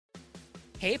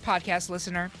Hey, podcast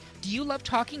listener. Do you love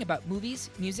talking about movies,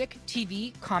 music,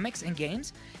 TV, comics, and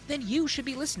games? Then you should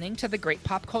be listening to The Great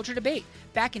Pop Culture Debate,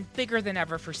 back and bigger than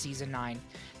ever for Season 9.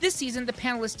 This season, the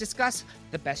panelists discuss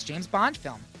the best James Bond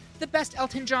film, the best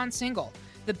Elton John single,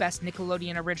 the best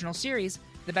Nickelodeon original series,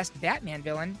 the best Batman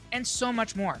villain, and so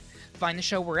much more. Find the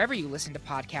show wherever you listen to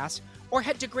podcasts, or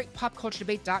head to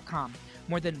greatpopculturedebate.com.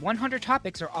 More than 100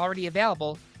 topics are already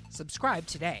available. Subscribe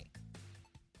today.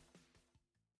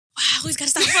 Wow, who's got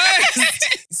to start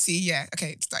first? See, yeah.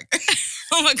 Okay, it's like...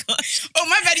 Oh my gosh. Oh,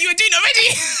 my bad, you were doing it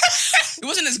already. It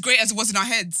wasn't as great as it was in our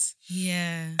heads.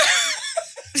 Yeah.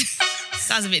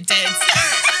 Sounds a bit dead.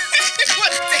 What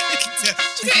dead? Do you know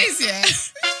what it is, yeah?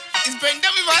 It's brain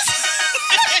done with us.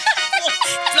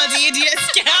 Bloody idiots,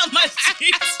 get out of my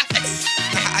street.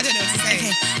 I don't know what to say.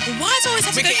 Okay, but why does it always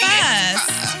have to go first?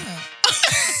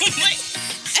 Wait,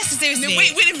 Esther, seriously. No,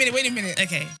 wait a minute.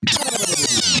 Okay.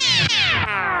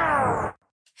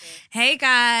 Hey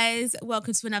guys,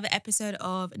 welcome to another episode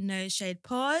of No Shade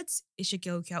Pods. It's your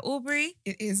girl, Kia Aubrey.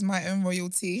 It is my own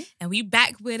royalty. And we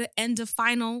back with end of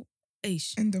final.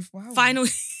 End of wow. Final.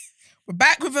 We're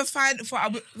back with a final.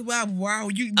 Wow.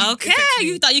 You okay,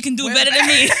 you thought you can do better than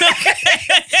me.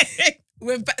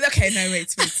 We're back. Okay, no,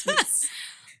 wait.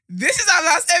 This is our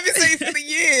last episode for the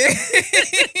year.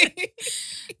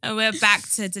 And we're back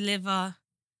to deliver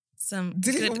some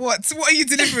good, what? What are you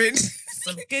delivering?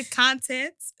 some good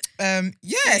content.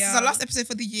 This is our last episode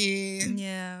for the year.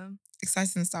 Yeah.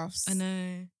 Exciting stuff. I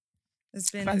know.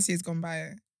 It's been... Fantasy has gone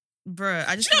by. Bruh,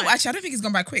 I just... Do you know what? Actually, I don't think it's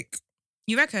gone by quick.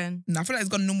 You reckon? No, I feel like it's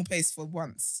gone normal pace for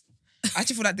once. I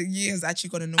actually feel like the year has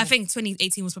actually gone a normal... I think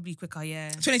 2018 was probably quicker, yeah.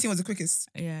 2018 was the quickest.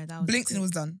 Yeah, that was... Blinked and it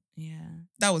was done. Yeah.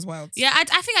 That was wild. Yeah, I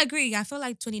think I agree. I feel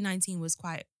like 2019 was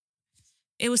quite...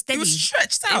 It was steady. It was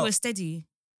stretched out. It was steady.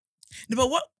 No,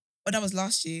 but what... Oh, that was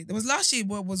last year. There was last year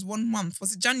where it was 1 month.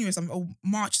 Was it January or something? Or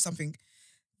March or something?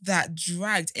 That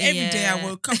dragged. Every day I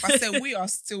woke up, I said, we are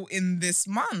still in this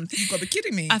month. You got to be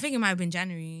kidding me. I think it might have been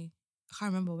January. I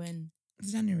can't remember when.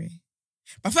 It's January.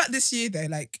 But I feel like this year though,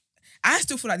 like, I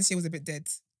still feel like this year was a bit dead.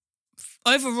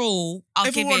 Overall, I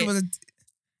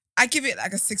give it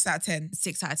like a 6 out of 10.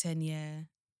 6 out of 10, yeah.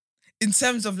 In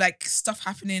terms of like stuff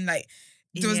happening, like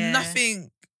there was nothing.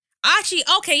 Actually,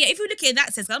 okay, yeah, if you look at it in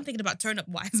that sense, I'm thinking about Turn Up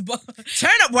Wise, but...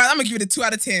 Turn Up Wise, I'm going to give it a 2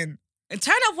 out of 10.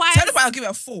 Turn Up Wise, I'll give it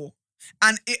a 4.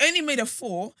 And it only made a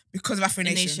 4 because of Afro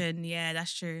Nation. Yeah,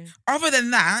 that's true. Other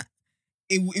than that,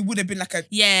 it would have been like a 2.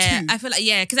 I feel like,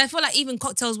 because I feel like even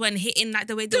Cocktails weren't hitting like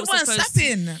the way they were supposed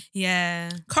slapping. To. Yeah.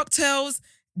 Cocktails,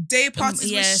 day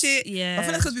parties were shit. Yeah. I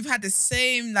feel like because we've had the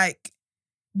same, like,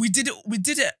 we did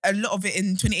it a lot of it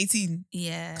in 2018.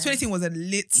 Yeah. 2018 was a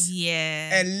lit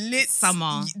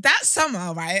summer. That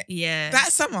summer, right? Yeah.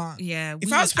 That summer. Yeah.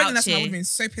 If I was pregnant that summer, I would have been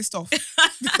so pissed off.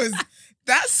 Because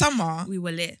that summer we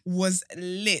were lit. Was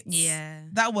lit. Yeah.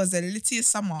 That was the littiest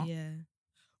summer. Yeah.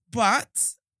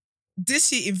 But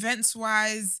this year,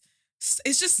 events-wise,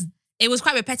 it's just... It was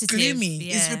quite repetitive. Gloomy.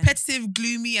 Yeah. It's repetitive,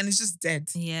 gloomy, and it's just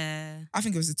dead. Yeah. I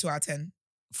think it was a 2 out of 10.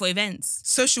 For events?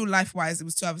 Social life-wise, it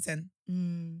was 2 out of 10.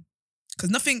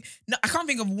 Because I can't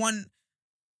think of one...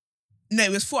 No,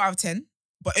 it was 4 out of 10,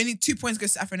 but only 2 points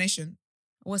goes to Afro Nation.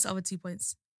 What's the other 2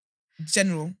 points?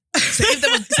 General. So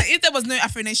if there was no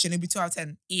Afro Nation, it'd be 2 out of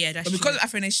 10. Yeah, that's true. But because true. of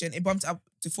Afro Nation, it bumped up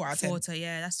to 4 out of 10.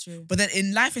 Yeah, that's true. But then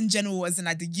in life in general, as in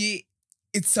like the year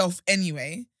itself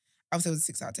anyway, I would say it was a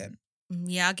 6 out of 10.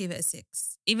 Yeah, I'll give it a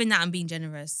 6. Even that, I'm being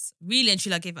generous. Really and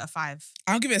truly, I'll give it a 5.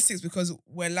 I'll give it a 6 because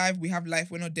we're live, we have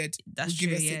life, we're not dead. That's true,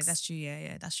 yeah, that's true,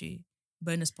 yeah, that's true.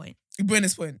 Bonus point.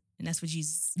 Bonus point. And that's for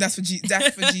Jesus. That's for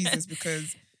Jesus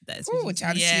because... That's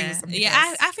child, yeah,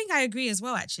 I think I agree as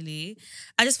well, actually.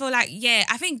 I just feel like,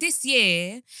 I think this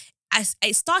year,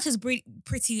 it started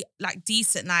pretty like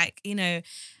decent, like, you know,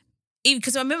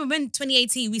 because I remember when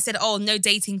 2018 we said, oh, no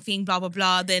dating thing, blah, blah,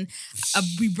 blah. Then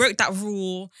we broke that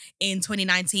rule in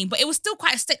 2019, but it was still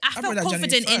quite I felt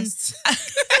confident in...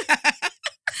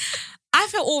 I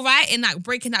felt all right in like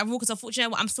breaking that rule because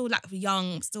unfortunately I'm still like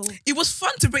young, It was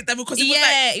fun to break that rule because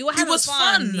it was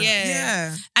fun.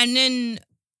 Yeah. And then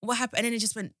what happened? And then it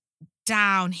just went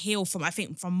downhill from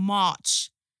March.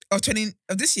 Of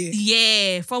this year?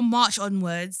 Yeah, from March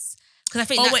onwards. Because I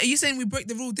think. Wait, are you saying we broke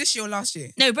the rule this year or last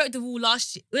year? No, we broke the rule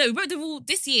last year. No, we broke the rule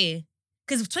this year.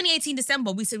 Because 2018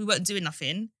 December, we said we weren't doing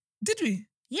nothing. Did we?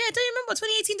 Yeah, don't you remember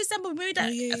 2018 December? We made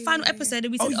that final episode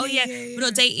and we said, we're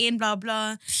not dating, blah,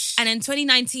 blah. And then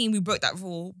 2019, we broke that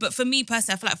rule. But for me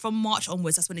personally, I feel like from March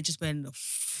onwards, that's when it just went.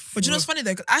 But you know what's funny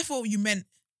though? Because I thought you meant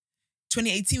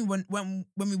 2018 when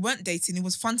we weren't dating. It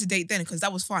was fun to date then because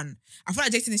that was fun. I feel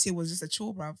like dating this year was just a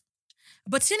chore, bruv.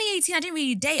 But 2018, I didn't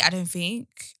really date, I don't think.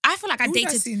 I feel like I Who did I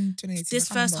dated see in 2018?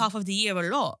 this I can't first remember. half of the year a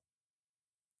lot.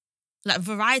 Like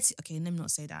variety. Okay, let me not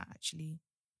say that actually.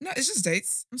 No, it's just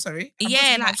dates. I'm sorry. I've got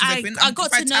Yeah, some like options open. I If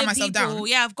got I to tie know myself people. down-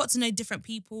 Yeah, I've got to know different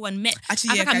people and met.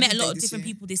 Actually, I yeah, think I met did a lot date of this different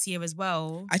year. people this year as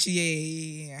well. Actually,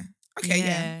 yeah. Okay,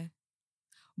 yeah.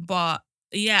 But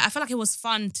yeah, I feel like it was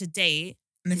fun to date.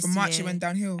 And then this from March, year. it went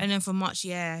downhill. And then from March,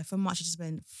 it just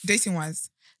went Dating wise,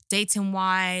 dating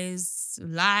wise,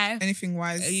 life. anything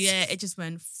wise, Yeah, it just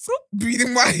went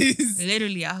breathing wise.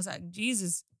 literally. I was like,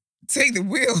 Jesus, Take the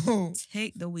wheel.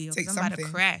 take the wheel. 'Cause Take I'm about to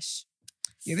something. crash.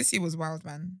 Yeah, this year was wild,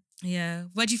 man. Yeah.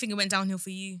 Where do you think it went downhill for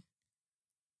you?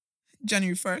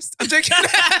 January 1st. I'm joking.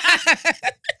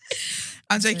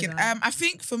 I'm joking. that. I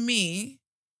think for me,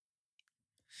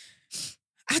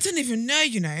 I don't even know,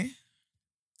 you know.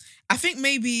 I think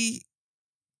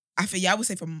I would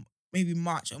say from maybe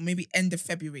March or maybe end of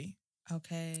February.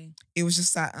 Okay. It was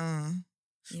just like,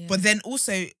 Yeah. But then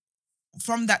also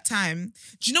from that time,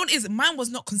 do you know what it is? Mine was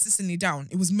not consistently down.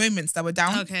 It was moments that were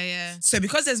down. okay, yeah. So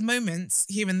because there's moments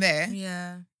here and there,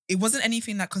 Yeah. it wasn't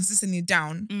anything like consistently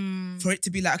down for it to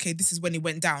be like, okay, this is when it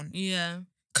went down. Yeah.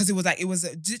 Because it was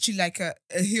literally like a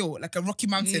hill, like a rocky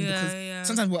mountain. Yeah, Because yeah.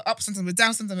 sometimes we're up, sometimes we're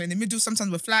down, sometimes we're in the middle, sometimes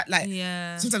we're flat. Like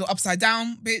Yeah. sometimes we're upside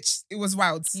down, bitch. It was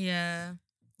wild. Yeah.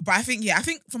 But I think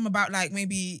from about like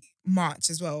maybe March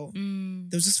as well, Mm.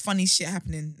 there was just funny shit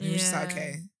happening. And it was just like, Yeah.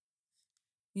 okay.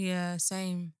 Yeah,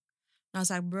 same. And I was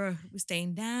like, bro, we're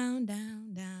staying down,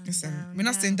 down, down. Listen, down, we're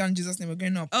not staying down in Jesus' name, we're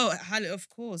going up. Oh, of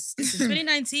course. This is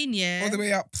 2019, yeah. All the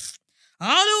way up.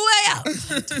 All the way out.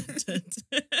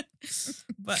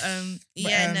 But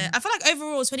yeah, no. I feel like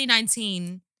overall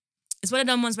 2019 is one of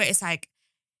them ones where it's like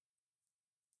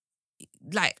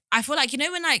I feel like, you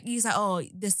know, when like you're like, oh,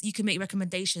 this, you can make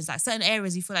recommendations, like certain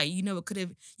areas you feel like, you know,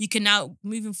 you can now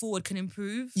moving forward can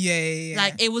improve. Yeah.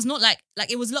 Like it was not like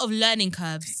it was a lot of learning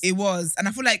curves. It was. And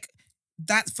I feel like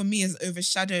that for me has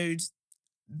overshadowed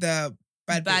the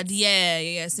bad bits.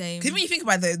 Yeah, same. Because when you think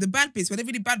about the bad bits, were they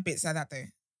really bad bits like that though?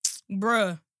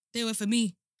 Bruh, they were for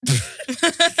me.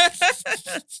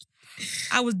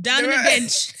 I was down They on the were-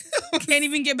 bench. Can't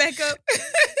even get back up.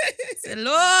 Say,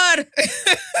 Lord,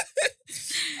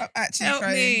 I'm actually help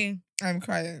crying. me. I'm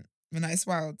crying. When it's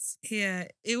wild. Yeah,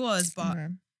 it was, but Yeah.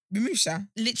 We move, Sha.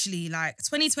 literally, like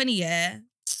 2020, yeah.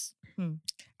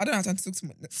 I don't have time to talk too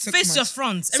much. Face your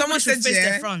front. Someone Everybody should said, face yeah.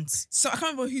 their front. So I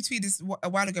can't remember who tweeted this a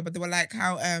while ago, but they were like,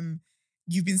 how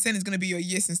you've been saying it's gonna be your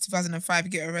year since 2005.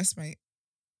 Get a rest, mate.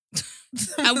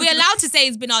 And we're allowed to say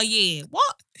it's been our year.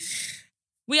 What?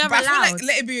 We are But I allowed. feel like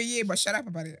let it be your year, but shut up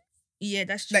about it. Yeah,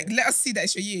 that's true. Like let us see that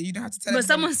it's your year. You don't have to tell. But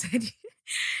everybody. someone said,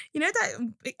 you know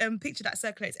that picture that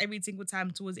circulates every single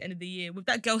time towards the end of the year with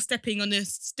that girl stepping on the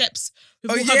steps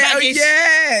with Oh all her yeah,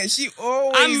 baggage. She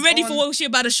always. I'm ready for on- what she's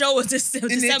about to show us this in the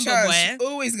December, church, boy. She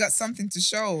always got something to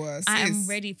show us. I am sis.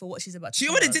 ready for what she's about to She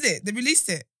show already us. did it. They released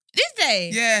it. Did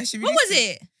they? Yeah, she. What Released was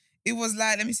it? It was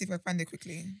like, let me see if I can find it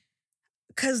quickly.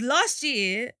 Because last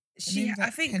year, name's I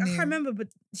like think, I Penny. can't remember, but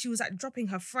she was like dropping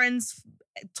her friends,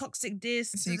 toxic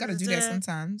this. So you gotta do that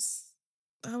sometimes.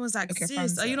 I was like, Okay, sis,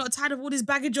 found are you it. not tired of all this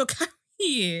baggage you're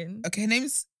carrying? Okay, her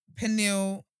name's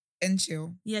Peniel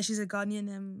Enchil. Yeah, she's a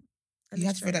Ghanaian. You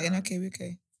have to throw that in. illustrator.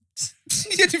 Okay.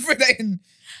 You have to throw that in.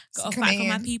 Got to Come fight for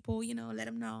my in. people, you know, let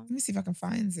them know. Let me see if I can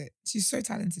find it. She's so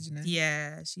talented, you know.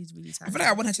 Yeah, she's really I talented. feel like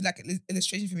I want her to like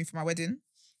illustration for me for my wedding.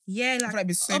 Yeah, I feel like, like it'd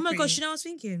be so oh my pretty. gosh, you know what I was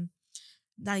thinking?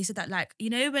 Now you said that, like, you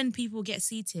know, when people get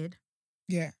seated,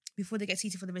 Yeah, before they get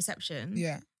seated for the reception,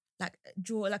 yeah. like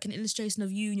draw like an illustration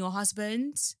of you and your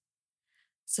husband.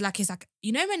 So like it's like,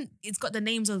 you know, when it's got the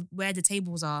names of where the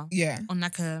tables are Yeah. on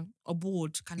like a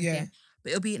board kind of Yeah. thing. But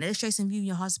it'll be an illustration of you and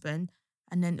your husband,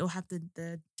 and then it'll have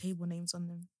the table names on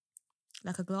them.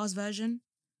 Like a glass version.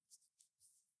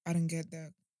 I don't get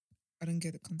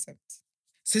the concept.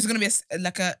 So it's gonna be is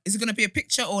it gonna be a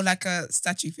picture or like a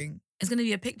statue thing? It's gonna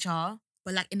be a picture,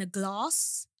 but like in a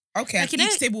glass. Okay, Like, and you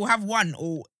each know- table will have one,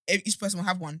 or each person will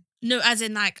have one. No, as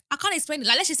in like, I can't explain it.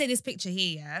 Like, let's just say this picture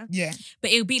here, yeah? Yeah.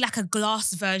 But it'll be like a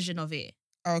glass version of it.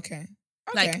 Okay.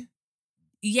 Like, Okay.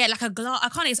 Yeah, like a glass. I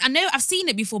can't. I know I've seen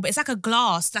it before, but it's like a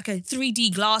glass, like a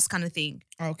 3D glass kind of thing,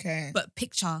 Okay. but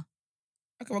picture.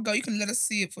 Okay, well, girl, you can let us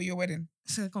see it for your wedding.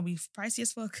 So it's gonna be pricey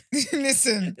as fuck.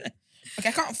 Listen. Okay,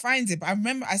 I can't find it, but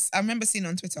I remember seeing it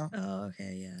on Twitter. Oh,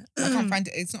 okay, yeah. I can't find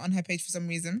it. It's not on her page for some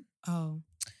reason. Oh,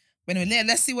 But anyway,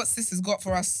 let's see what sis has got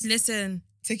for us. listen.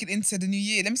 Take it into the new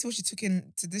year. Let me see what she took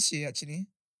into this year, actually.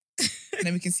 And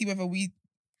then we can see whether we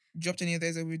dropped any of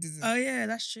those or we didn't. Oh yeah,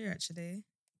 that's true. Actually,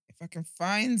 If I can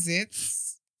find it.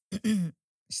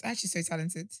 She's actually so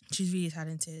talented. she's really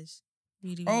talented.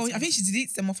 Really, Oh, really I think she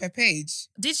deletes them off her page.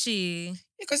 Did she? Yeah,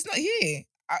 because it's not here.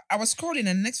 I was scrolling and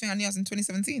the next thing I knew I was in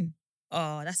 2017.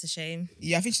 Oh, that's a shame.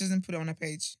 Yeah, I think she doesn't put it on her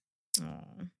page.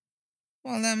 Oh.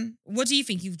 Well, What do you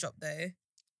think you've dropped though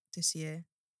this year?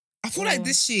 I feel like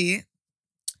this year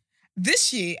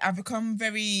I've become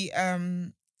very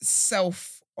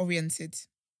self-oriented.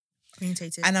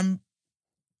 Orientated. And I'm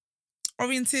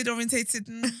orientated.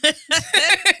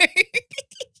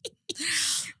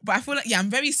 But I feel like, I'm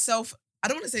very I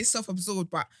don't want to say self-absorbed,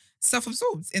 but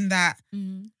self-absorbed in that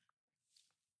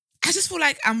I just feel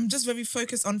like I'm just very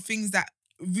focused on things that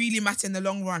really matter in the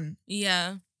long run.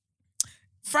 Yeah.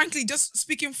 Frankly, just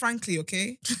speaking frankly,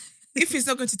 okay? If it's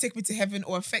not going to take me to heaven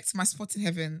or affect my spot in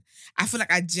heaven, I feel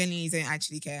like I genuinely don't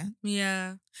actually care.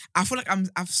 Yeah. I feel like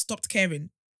I've stopped caring.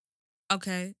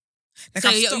 Okay. Like So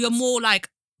I've you're stopped- more like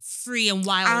free and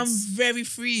wild. I'm very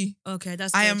free. Okay,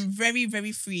 that's good. I am very,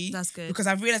 very free. That's good. Because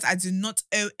I've realized I do not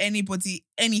owe anybody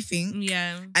anything.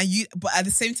 Yeah. But at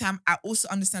the same time, I also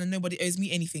understand that nobody owes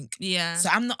me anything. Yeah. So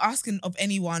I'm not asking of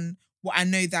anyone what I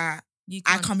know that you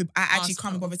I actually ask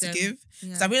can't be of bothered to them. give.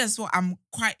 Yeah. So I realized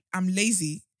I'm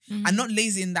lazy. Mhm. I'm not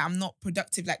lazy in that I'm not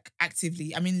productive like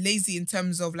actively. I mean lazy in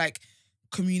terms of like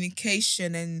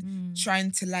communication and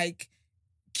trying to like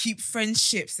keep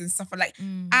friendships and stuff like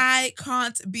I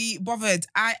can't be bothered.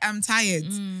 I am tired.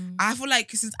 I feel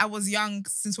like since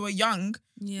we're young,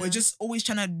 Yeah. we're just always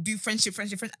trying to do friendship.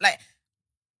 Like,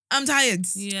 I'm tired.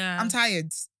 Yeah. I'm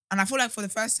tired. And I feel like for the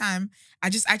first time, I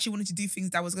just actually wanted to do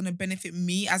things that was going to benefit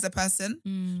me as a person,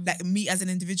 like me as an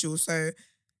individual. So,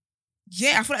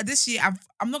 yeah, I feel like this year,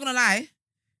 I'm not going to lie,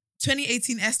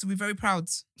 2018 S to be very proud.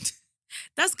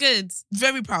 That's good.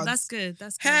 Very proud. That's good.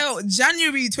 That's good. Hell,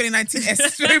 January 2019 S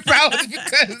is very proud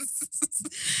because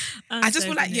I just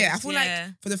feel like, I feel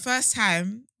like for the first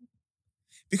time,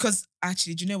 because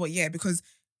actually, do you know what? Yeah, because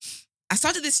I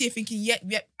started this year thinking,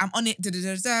 I'm on it,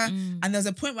 and there was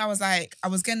a point where I was like, I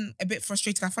was getting a bit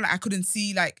frustrated. I felt like I couldn't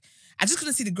see, I just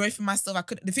couldn't see the growth in myself.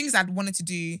 The things I'd wanted to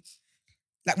do,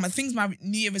 like my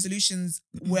New Year resolutions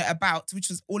were about, which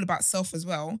was all about self as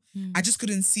well. I just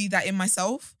couldn't see that in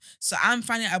myself. So I'm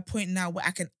finally at a point now where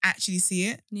I can actually see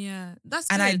it. Yeah, that's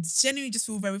good. And I genuinely just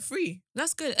feel very free.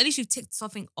 That's good. At least you've ticked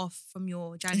something off from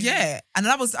your January. Yeah. And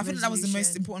I think that was the most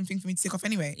resolution. important thing for me to take off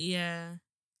anyway. Yeah.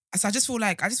 So I just feel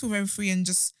very free and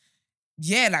just,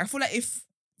 I feel like if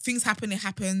things happen, it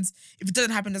happens. If it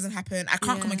doesn't happen, it doesn't happen. I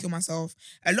can't come and kill myself.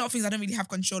 A lot of things I don't really have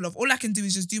control of. All I can do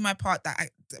is just do my part the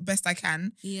best I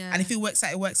can. Yeah. And if it works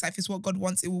out, it works out. If it's what God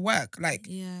wants, it will work. Like,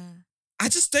 yeah. I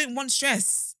just don't want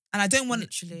stress. And I don't want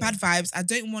bad vibes. I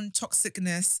don't want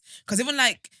toxicness. Because even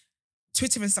like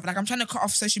Twitter and stuff, like I'm trying to cut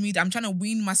off social media. I'm trying to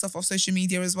wean myself off social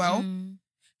media as well.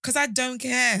 Because I don't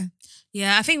care.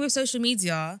 Yeah, I think with social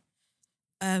media,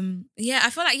 I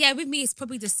feel like, with me, it's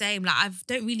probably the same. Like, I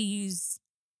don't really use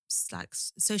like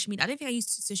social media. I don't think I use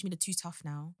social media too tough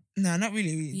now. No, not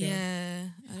really. Yeah.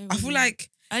 I feel like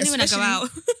only when I go out.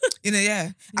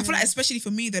 I feel like especially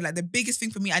for me though, like the biggest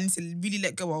thing for me I need to really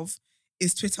let go of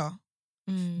is Twitter.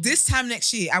 This time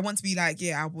next year, I want to be like,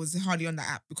 I was hardly on that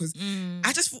app because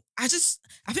I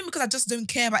think because I just don't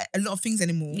care about a lot of things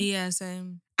anymore. Yeah,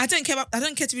 same. I don't care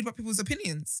to read about people's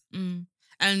opinions.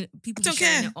 And people don't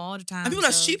sharing care. it all the time. And people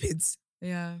are stupid.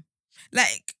 Yeah.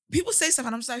 Like, people say stuff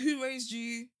and I'm just like, who raised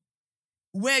you?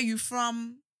 Where are you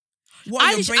from? What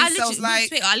are your brain cells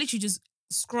like? I literally just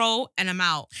scroll and I'm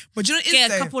out. But you know what it is,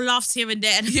 Get a couple laughs here and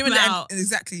there and here I'm and there, out.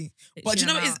 exactly. But do you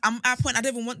know what it is? I'm at a point I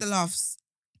don't even want the laughs.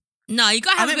 No, you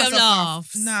gotta have a bit of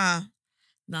laughs. Nah.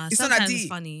 It's not that deep. It's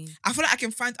funny. I feel like I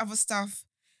can find other stuff.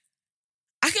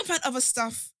 I can find other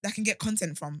stuff that I can get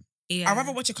content from. Yeah. I'd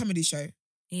rather watch a comedy show.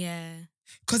 Yeah.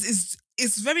 Because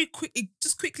it's very quick. It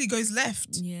just quickly goes left.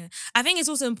 Yeah. I think it's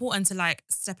also important to like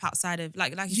step outside of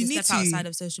like you said, step outside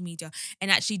of social media and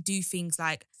actually do things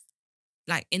like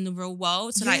in the real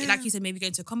world. So like you said, maybe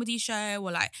going to a comedy show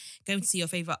or like going to see your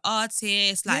favorite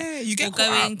artist. Like you get or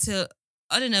going to,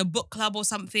 I don't know, book club or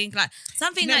something. Like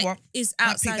something is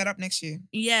outside. I'll pick that up next year.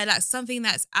 Yeah, like something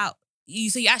that's out.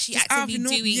 So you're actually Just actively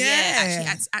doing,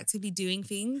 actually actively doing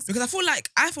things. Because I feel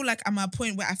like I'm at a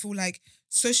point where I feel like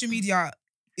social media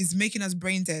is making us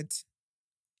brain dead.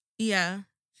 Yeah.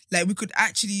 Like we could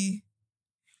actually,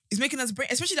 it's making us brain,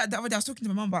 especially like the other day I was talking to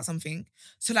my mum about something.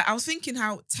 So like I was thinking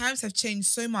how times have changed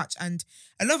so much and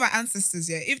a lot of our ancestors,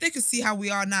 if they could see how we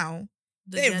are now,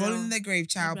 they're rolling in their grave,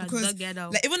 child. Because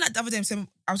like even like the other day,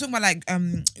 I was talking about like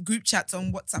group chats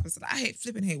on WhatsApp and stuff. I hate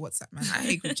WhatsApp, man. I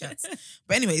hate group chats.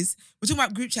 But anyways, we're talking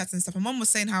about group chats and stuff. My mum was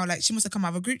saying how like she must have come out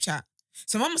of a group chat.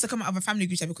 So my mum must have come out of a family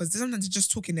group chat because sometimes they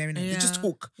just talk in there, innit? They just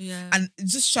talk. Yeah. And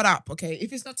just shut up, okay?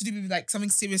 If it's not to do with like something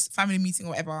serious, family meeting or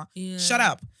whatever, shut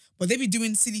up. But they be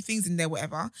doing silly things in there,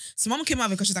 whatever. So mum came out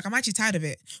of it because she's like, I'm actually tired of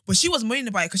it. But she was moaning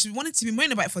about it because she wanted to be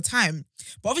moaning about it for time.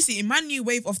 But obviously, in my new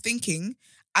wave of thinking,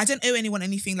 I don't owe anyone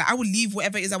anything. Like, I will leave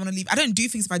whatever it is I want to leave. I don't do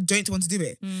things if I don't want to do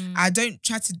it. I don't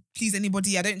try to please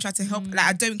anybody. I don't try to help. Like,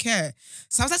 I don't care.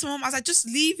 So I was like to my mum, I was like, just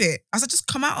leave it. I was like, just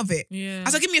come out of it. Yeah. I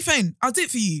was like, give me a phone. I'll do it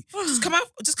for you. Just come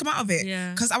out of it.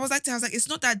 Yeah. Because I was like, it's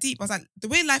not that deep. I was like, the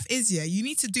way life is, you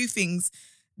need to do things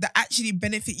that actually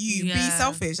benefit you. Yeah. Be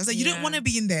selfish. I was like, you don't want to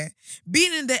be in there.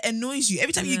 Being in there annoys you.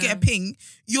 Every time you get Yeah. a ping,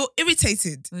 you're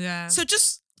irritated. Yeah. So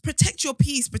just protect your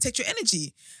peace, protect your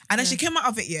energy. And then she came out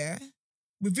of it,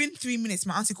 within 3 minutes,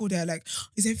 my auntie called her like,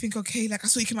 is everything okay? Like, I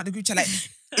saw you came out the group chat, like,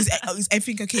 is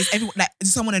everything okay? Is everyone, like,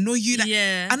 does someone annoy you? Like,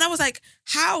 and I was like,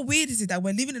 how weird is it that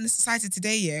we're living in a society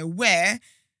today, where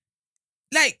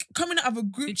like coming out of a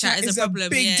group chat is a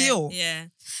big deal. Yeah.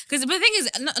 Because the thing is,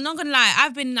 not gonna lie,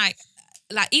 I've been like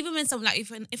even when someone, like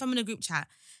if I'm in a group chat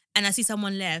and I see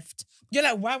someone left, you're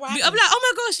like, why? I'm like,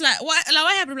 oh my gosh, like what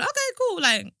happened? I'm like, okay, cool.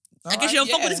 Like, I guess you don't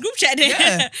fuck with this group chat then.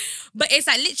 Yeah. But it's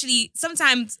like literally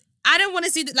sometimes I don't want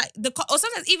to see or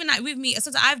sometimes even like with me,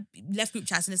 sometimes I've left group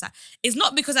chats and it's like, it's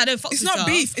not because I don't fuck with It's not y'all,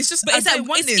 beef. It's just, but it's like,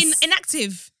 want this. it's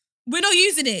inactive. We're not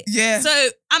using it. Yeah. So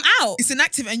I'm out. It's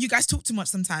inactive and you guys talk too much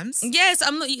sometimes. Yes,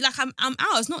 I'm not like I'm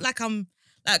out. It's not like I'm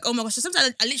like, oh my gosh. So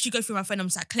sometimes I literally go through my phone, I'm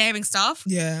just like clearing stuff.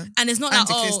 Yeah. And it's not And like,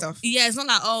 to clear oh, stuff. yeah, it's not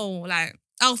like, oh, like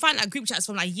I'll find like group chats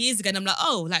from like years ago and I'm like,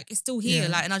 oh, like it's still here. Yeah.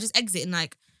 Like, and I'll just exit and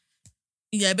like,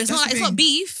 yeah, but it's That's not like, the it's not thing.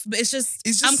 beef, but it's just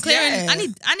I'm just, clearing. yeah.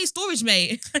 I need storage,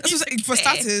 mate. That's what I'm saying, for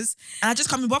starters, and I just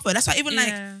can't be bothered. That's why even like,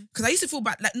 Yeah. because I used to feel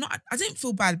bad, like I didn't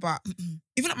feel bad, but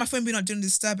even like my phone being on doing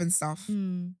disturb and stuff,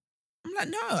 I'm like,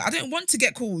 no, I don't want to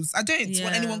get calls. I don't want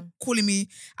Yeah. anyone calling me.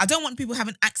 I don't want people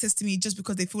having access to me just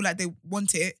because they feel like they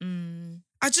want it.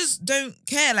 I just don't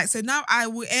care. Like, so now I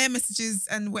will air messages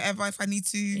and whatever if I need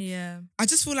to. Yeah. I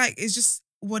just feel like it's just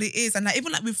what it is. And like,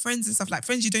 even like with friends and stuff, like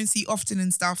friends you don't see often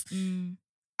and stuff,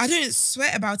 I don't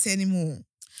sweat about it anymore.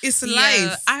 It's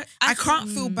life. I can't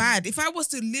feel bad. If I was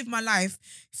to live my life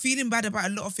feeling bad about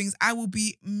a lot of things, I will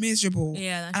be miserable.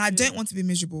 Yeah, that's and I true. don't want to be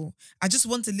miserable. I just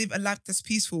want to live a life that's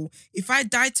peaceful. If I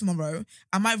died tomorrow,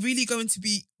 am I really going to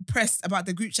be pressed about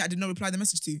the group chat I did not reply the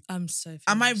message to? I'm so finished.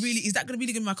 Am I really, is that going to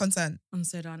really give me my concern? I'm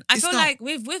so done. I It's feel not. like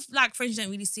with like friends you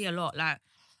don't really see a lot. Like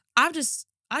I just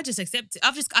accept it.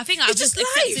 I think I've It's just just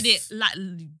accepted life. it like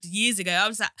years ago. I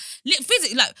was like,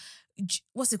 physically, like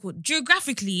what's it called?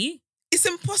 Geographically, It's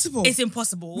impossible. it's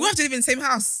impossible. We have to live in the same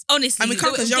house. Honestly, And we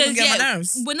can't 'cause you're gonna get on my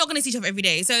nerves. We're not gonna see each other every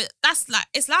day. So that's like,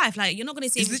 it's life. Like you're not gonna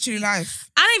see. It's literally life.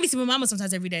 I don't even see my mama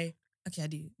sometimes every day. Okay, I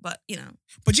do, but you know.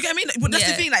 But you get what I mean? Like, but that's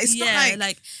the thing. Like, it's not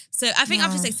like so I think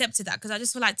I've just No. accepted that because I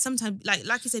just feel like sometimes, like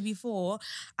you said before,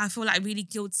 I feel like really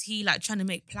guilty, like trying to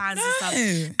make plans and stuff.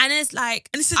 no. And it's like,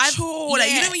 And it's a chore.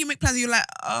 Like, you know when you make plans, you're like,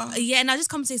 oh. yeah, and I just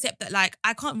come to accept that like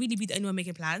I can't really be the only one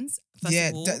making plans. First Yeah,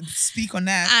 of all, speak on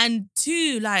that. and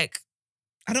two, like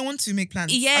I don't want to make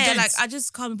plans. I yeah, don't. like I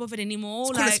just can't be bothered anymore.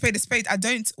 Call a Like, spade a spade. I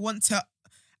don't want to.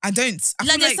 I don't. I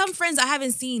like feel there's some friends I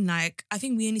haven't seen. Like I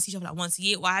think we only see each other like once a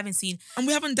year. Or I haven't seen. and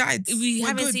we haven't died. We We're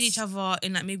haven't good. seen each other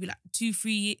in like maybe like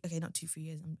 2-3 years. Okay, not 2-3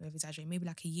 years. I'm over exaggerating. Maybe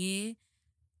like a year,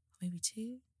 maybe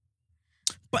 2.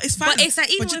 But it's fine. But it's like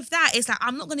even But with that, it's like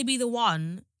I'm not gonna be the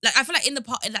one. Like I feel like in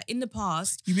the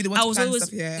past, you be the one I to was plan always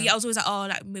stuff. Yeah. I was always like, oh,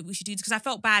 like maybe we should do this because I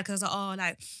felt bad because I was like, oh,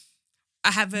 like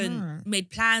I haven't made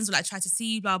plans or like tried to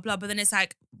see you, blah blah. But then it's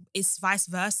like it's vice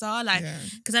versa. Like Yeah.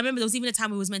 because I remember there was even a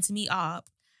time we was meant to meet up,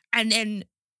 and then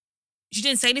she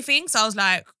didn't say anything, so I was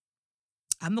like,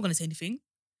 I'm not gonna say anything.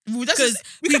 Well, that's Because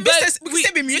just, we can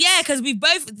stay be mute. yeah, because we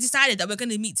both decided that we're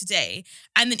gonna meet today,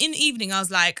 and then in the evening I was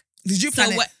like, Did you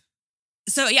plan it?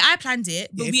 So yeah, I planned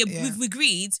it, but Yeah, we've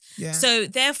agreed. Yeah. So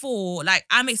therefore, like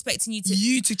I'm expecting you to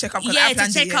you to check up. 'cause yeah I to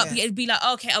planned check it, up. yeah. Yeah, it'd be like,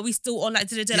 okay, are we still on like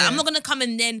da-da-da? Like, Yeah. I'm not gonna come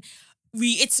and then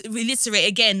reiterate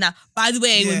again that by the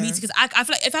way we're Yeah. meeting because I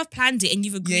feel like if I've planned it and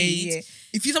you've Yeah, agreed. yeah, yeah.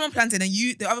 If you someone planned it and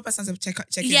the other person has to check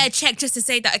in. Yeah, check just to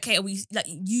say that okay, are we like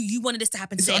you wanted this to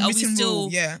happen It's today? an Are we unwritten still rule.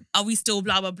 Yeah. are we still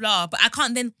blah blah blah? But I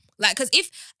can't then like because if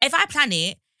I plan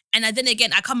it and then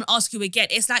again I come and ask you again,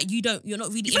 it's like you're not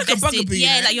really You feel like a invested. bugaboo,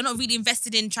 Yeah, you know? like you're not really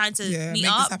invested in trying to Yeah. meet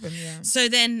Make up. this happen. Yeah. So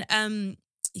then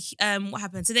what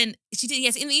happened? So then she did,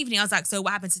 yes, in the evening I was like, so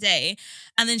what happened today?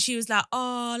 And then she was like,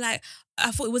 oh, like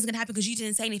I thought it wasn't gonna happen because you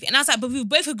didn't say anything. And I was like, but we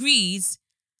both agreed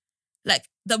like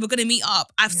that we're gonna meet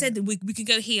up. I've said that we can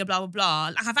go here, blah blah blah.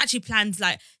 Like I've actually planned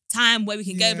like time where we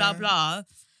can go, blah Yeah. blah.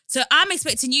 So I'm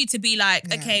expecting you to be like,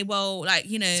 Yeah. okay, well, like,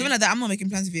 you know. Something like that. I'm not making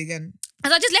plans with you again.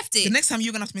 And I just left it. The next time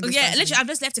you're gonna have to make this Yeah, person. literally, I've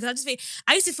just left it because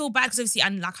I used to feel bad because obviously,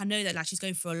 and like I know that like she's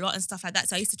going through a lot and stuff like that.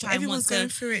 So I used to try Everyone's and going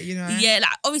through it, you know. yeah, like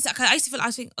obviously, I used to feel I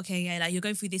was thinking, okay, yeah, like you're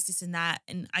going through this and that,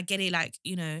 and I get it, like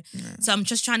you know. Yeah. So I'm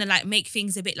just trying to like make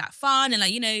things a bit like fun and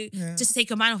like you know just take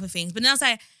your mind off of things. But then I was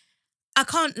like, I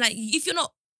can't like if you're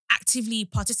not actively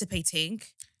participating,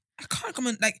 I can't come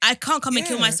and like. I can't come and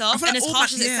kill I myself. feel And like as all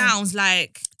harsh as it sounds,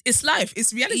 like it's life,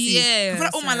 it's reality. Yeah, I feel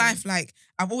like all my so- life, like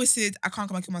I've always said, I can't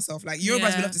come and kill myself. Like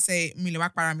Yorubas, we love to say "Mile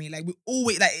wakpara me." Like we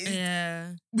always like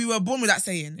yeah, we were born with that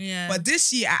saying. yeah. But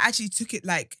this year, I actually took it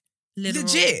like Literal.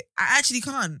 legit. I actually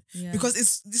can't Yeah. because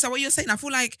it's like what you're saying. I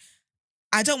feel like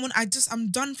I don't want.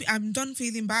 I'm done. I'm done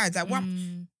feeling bad. Like what?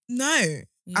 No.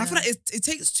 And I feel like it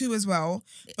takes two as well.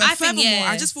 But I think, furthermore, yeah.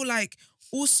 I just feel like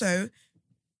also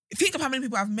think of how many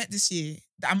people I've met this year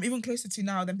that I'm even closer to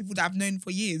now than people that I've known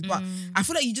for years. But I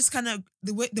feel like you just kind of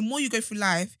the more you go through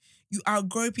life, you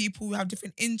outgrow people, you have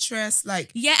different interests.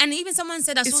 Like yeah, and even someone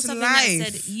said I saw It's something life.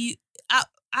 that said you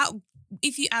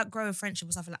if you outgrow a friendship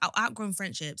or something like outgrown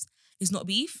friendships, it's not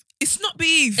beef. it's not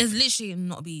beef. It's literally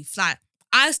not beef. Like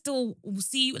I still will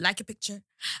see you like a picture.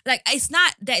 Like it's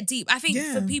not that deep. I think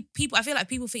for people, I feel like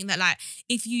people think that like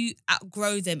if you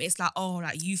outgrow them, it's like oh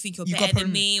like you think you're You got better than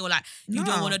problem- me or like you No.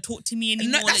 don't want to talk to me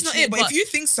anymore. No, that's not literally. it. But if you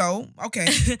think so, okay.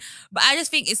 But I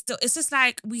just think it's just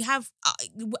like we have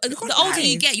the got older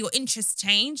you life. get, your interests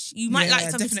change. You might Yeah, like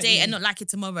something definitely. today and not like it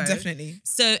tomorrow. Definitely.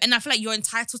 So and I feel like you're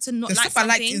entitled to not The like stuff I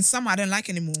something. liked in summer, I don't like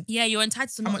anymore. Yeah, you're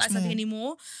entitled to How not much like something more?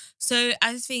 anymore. So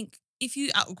I just think if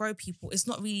you outgrow people, it's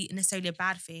not really necessarily a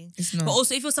bad thing. It's not. But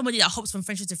also, if you're somebody that hops from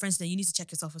friendship to friendship, then you need to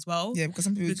check yourself as well. Yeah, because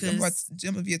some people Because-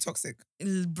 jump and be toxic.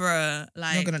 Bruh, I'm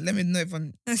like. not gonna let me know if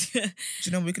do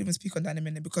you know we could even speak on that in a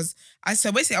minute because I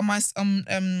said basically on my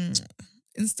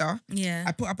Insta yeah.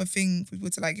 I put up a thing for people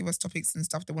to like give us topics and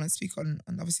stuff they want to speak on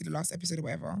obviously the last episode or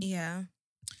whatever. Yeah.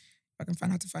 If I can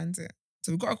find how to find it.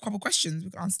 So we've got a couple questions.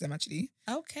 We can answer them actually.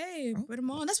 Okay, Oh. put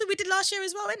them on. That's what we did last year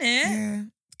as well, innit? Yeah.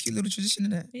 Cute little tradition,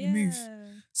 innit? We move.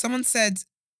 Someone said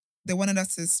they wanted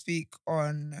us to speak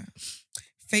on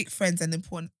fake friends and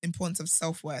the importance of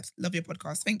self-worth. Love your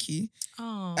podcast. Thank you.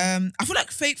 Oh. I feel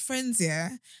like fake friends, yeah.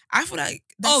 I feel like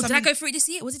that's Oh, did I something- go through it this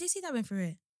year? Was it this year that I went through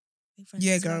it? Big Friends,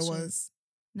 Yeah, was girl, it last year? was.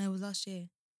 No, it was last year.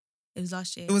 It was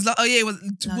last year. It was like, oh yeah, it was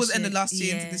towards the end of year, last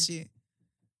year yeah. into this year.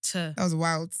 Tuh. That was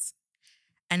wild.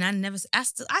 And I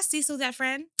still saw that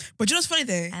friend, But you know what's funny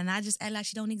there? and I just act like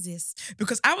she don't exist.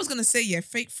 Because I was gonna say, yeah,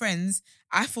 fake friends.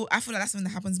 I feel like that's something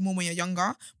that happens more when you're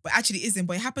younger, but actually isn't.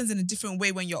 But it happens in a different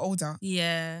way when you're older.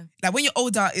 Yeah. Like when you're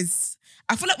older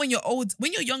I feel like when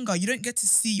you're younger, you don't get to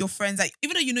see your friends. Like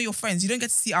even though you know your friends, you don't get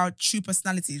to see our true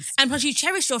personalities. And plus, you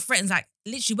cherish your friends. Like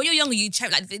literally, when you're younger, you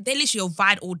cherish like they're literally your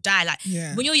ride or die. Like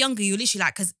Yeah. when you're younger, you're literally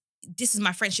like, because this is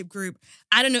my friendship group.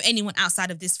 I don't know anyone outside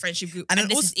of this friendship group, And and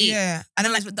then this also, is it. yeah. And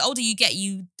then like, Whereas the older you get,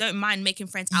 you don't mind making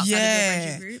friends outside of your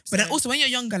friendship group. But then so- also when you're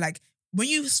younger, like when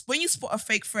you spot a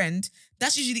fake friend,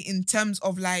 that's usually in terms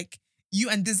of like you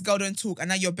and this girl don't talk, and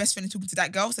now your best friend is talking to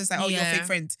that girl, so it's like, oh, you're a Yeah. fake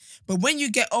friend. But when you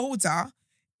get older,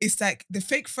 it's like the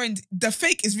fake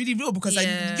is really real because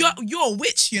Yeah. like you're a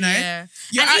witch, you know. Yeah.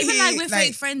 You're And out even here, like with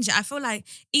fake friends, I feel like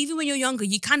even when you're younger,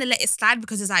 you kind of let it slide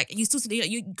because it's like you still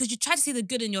see because you try to see the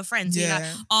good in your friends. You're like,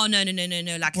 Yeah. oh no,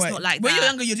 like What? it's not like when that. you're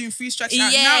younger, you're doing 3 strikes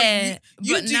out. Yeah, Now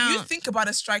you but now- you think about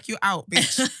a strike, you're out,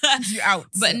 bitch. You out.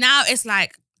 But now it's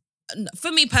like,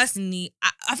 for me personally,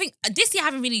 I think this year I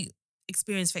haven't really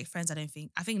experienced fake friends. I don't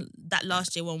think. I think that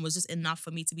last year one was just enough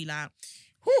for me to be like,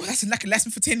 Whew, that's like a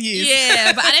lesson for 10 years.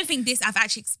 yeah. But I don't think I've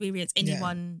actually experienced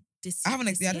anyone this. I haven't.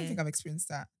 this I don't year. think I've experienced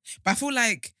that. But I feel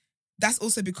like that's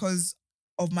also because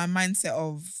of my mindset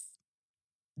of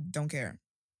don't care.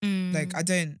 Mm. Like I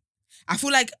don't. I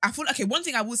feel like okay. One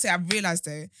thing I will say I've realized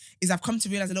though is I've come to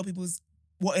realize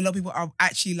what a lot of people are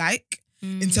actually like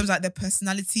in terms of like their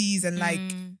personalities and like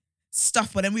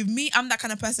stuff. But then with me, I'm that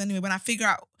kind of person anyway. When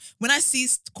I see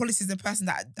qualities in a person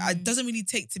that doesn't really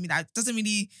take to me, that doesn't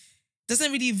really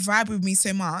vibe with me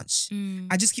so much,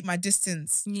 I just keep my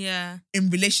distance Yeah. in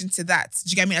relation to that. Do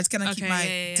you get me? I just kind of keep Okay, my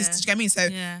yeah. distance. Do you get me? So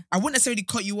Yeah. I wouldn't necessarily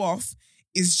cut you off.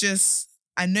 It's just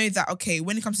I know that okay,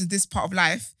 when it comes to this part of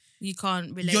life, You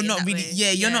can't relate. you're in not that really,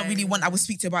 way. you're not really one I would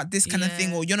speak to about this kind of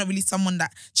thing, Yeah. or you're not really someone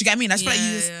that. Do you get me? I just feel like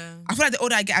you just. Yeah. I feel like the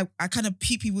older I get, I kind of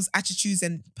peep people's attitudes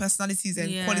and personalities and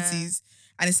Yeah. qualities,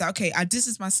 and it's like okay, I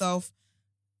distance myself.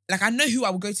 Like I know who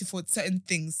I will go to for certain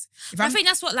things. If I I'm, think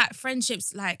that's what like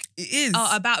friendships like it is.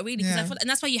 are about really, because Yeah. I feel, and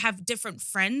that's why you have different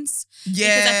friends.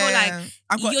 yeah, because I feel like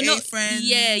I've got you're A not, friends.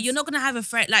 Yeah, you're not gonna have a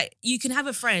friend. Like you can have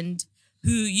a friend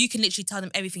who you can literally tell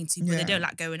them everything to, but Yeah. they don't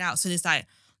like going out. So it's like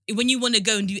when you want to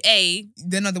go and do A,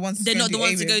 they're not the ones. They're not the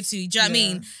ones to go to. Do you know what I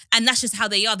mean? And that's just how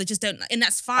they are. They just don't, and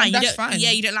that's fine. And that's fine.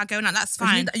 Yeah, you don't like going out. That's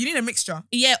fine. You need a mixture.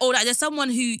 Yeah, or like there's someone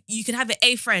who you can have an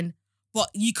A friend, but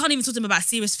you can't even talk to them about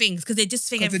serious things because they just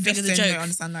think everything is a joke.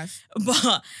 Understand life.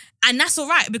 And that's all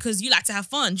right because you like to have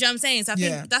fun. Do you know what I'm saying? So I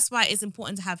think that's why it's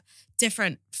important to have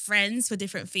different friends for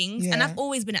different things. And I've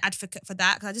always been an advocate for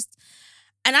that because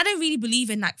I don't really believe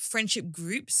in like friendship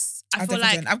groups. I feel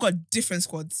like I've got different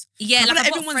squads. Yeah, like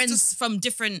I've got friends from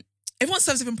different. Everyone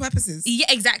serves different purposes. Yeah,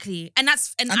 exactly, and I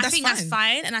think that's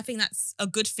fine, and I think that's a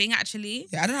good thing actually.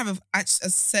 Yeah, I don't have a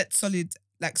set solid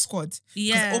like squad.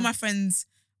 Yeah, all my friends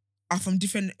are from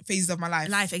different phases of my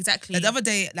life. Exactly. Like the other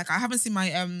day, like I haven't seen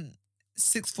my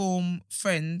sixth form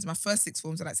friends, my first sixth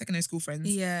form, so like secondary school friends.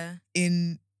 Yeah.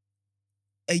 In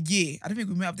a year. I don't think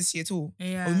we met up this year at all.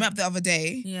 Yeah. But we met up the other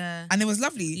day. Yeah. And it was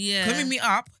lovely. Yeah. When we meet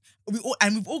up, we've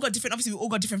all got different, obviously we've all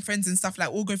got different friends and stuff, like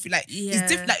all go through like it's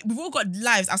different, like we've all got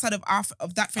lives outside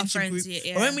of that friendship group.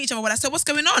 Yeah. But when we meet each other, we're like, so what's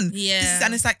going on? Yeah.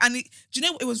 And it's like, do you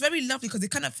know, it was very lovely because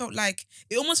it kind of felt like,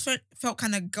 it almost felt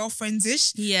kind of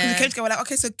girlfriends-ish. Yeah. Because we came together, we're like,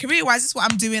 okay, so career-wise, this is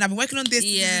what I'm doing. I've been working on this,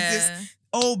 this.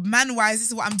 Oh, man-wise, this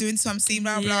is what I'm doing, so I'm seeing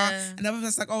blah blah. And the other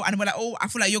person's like, oh, and we're like, oh, I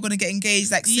feel like you're gonna get engaged,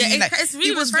 like soon. Like it's really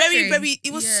it was refreshing. very,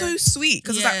 it was so sweet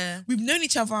because Yeah. it's like we've known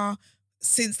each other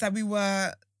since like we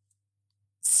were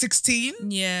 16.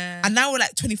 Yeah. And now we're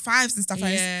like 25s and stuff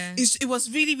like Yeah. this. It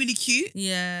was really, really cute.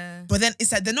 Yeah. But then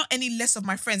it's like they're not any less of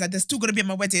my friends. Like they're still gonna be at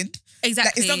my wedding. Exactly.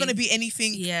 Like it's not gonna be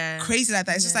anything crazy like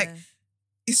that. It's just like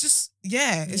it's just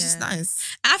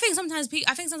nice. I think sometimes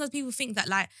people think that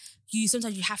like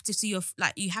sometimes you have to see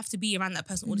you have to be around that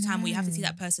person all the time, or you have to see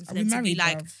that person for them to be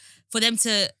like, for them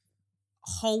to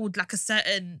hold like a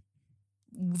certain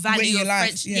value of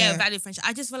friendship. Yeah, value of friendship.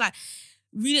 I just feel like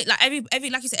really like every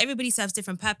like you said, everybody serves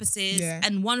different purposes,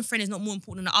 and one friend is not more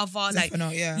important than the other.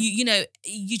 Definitely like not, you know,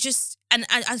 you just and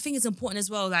I think it's important as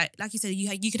well. Like you said,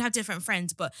 you can have different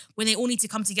friends, but when they all need to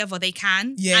come together, they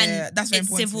can. Yeah, and that's very it's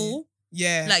important. Civil.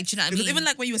 Yeah, like do you know what I mean? Even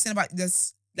like when you were saying about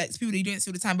there's like people that you don't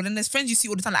see all the time, but then there's friends you see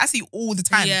all the time. Like I see you all the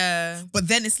time. Yeah. But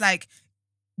then it's like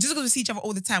just because we see each other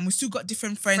all the time, we still got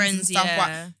different friends and stuff.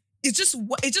 Yeah. But it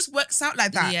just works out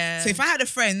like that. Yeah. So if I had a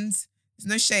friend, there's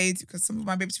no shade because some of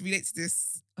my babes relate to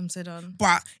this. I'm so done.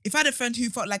 But if I had a friend who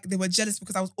felt like they were jealous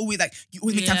because I was always like, you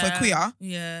always make time for a queer.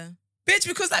 Yeah. Bitch,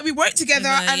 because like we work together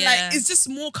and like it's just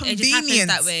more convenient. It just happens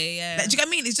that way, yeah. Like, do you get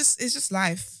what I mean? It's just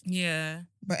life. Yeah.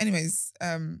 But anyways,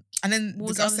 and then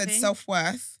the girl said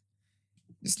self-worth.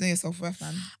 Just know your self-worth,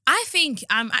 man. I think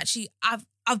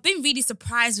I've been really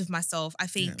surprised with myself, I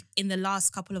think, in the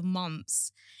last couple of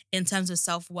months in terms of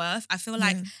self-worth. I feel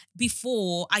like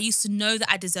before I used to know that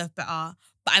I deserve better,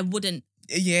 but I wouldn't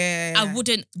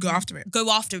go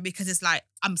after it because it's like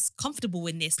I'm comfortable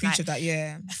in this. Preach like, of that,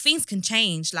 yeah. Things can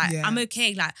change. Like I'm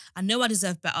okay. Like I know I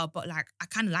deserve better, but like I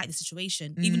kind of like the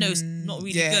situation, even though it's not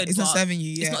really good. It's not serving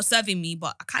you. It's not serving me,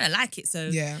 but I kind of like it. So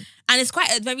yeah, and it's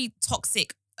quite a very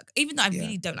toxic. Even though I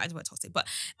really don't like the word toxic, but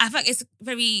I feel like it's a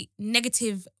very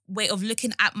negative way of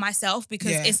looking at myself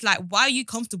because it's like, why are you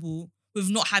comfortable with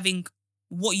not having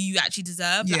what you actually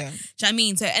deserve? Like, do you know what I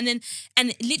mean? So,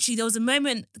 and literally there was a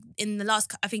moment in the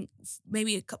last, I think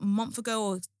maybe a month ago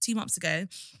or 2 months ago,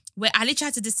 where I literally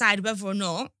had to decide whether or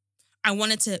not I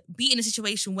wanted to be in a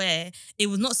situation where it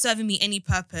was not serving me any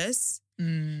purpose.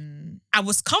 I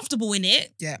was comfortable in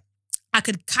it. Yeah. I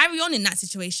could carry on in that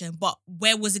situation, but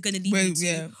where was it going to lead me to?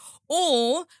 Yeah.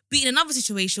 Or be in another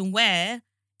situation where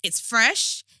it's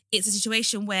fresh. It's a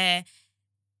situation where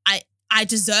I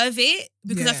deserve it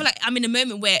because I feel like I'm in a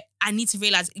moment where I need to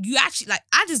realize you actually, like,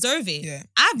 I deserve it. Yeah.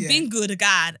 I've been good to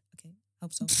God. Okay,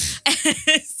 hope so.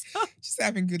 She's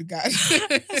having good to God.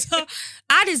 So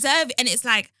I deserve it. And it's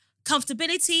like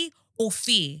comfortability or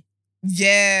fear.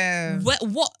 Yeah.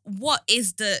 What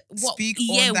is the what? Speak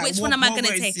yeah, on that. which one am I going to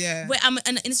words, take? yeah. Where I'm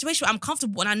in a situation where I'm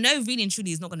comfortable and I know really and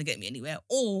truly it's not going to get me anywhere,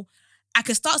 or I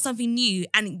can start something new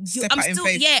and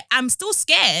I'm still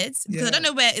scared because I don't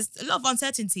know where. It's a lot of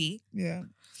uncertainty. Yeah.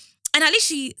 And I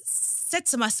literally said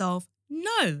to myself,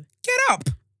 no, get up.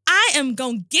 I am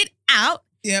gonna get out.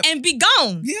 Yep. And be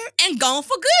gone. Yeah. And gone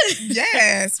for good.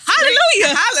 Yes.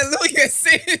 Hallelujah. Hallelujah,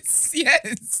 sis.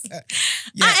 Yes.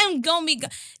 Yeah. I am gonna be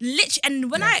gone. Literally, and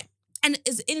when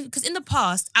because in the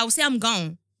past, I would say I'm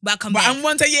gone, but I come back. But I'm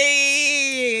one to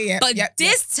yeah. But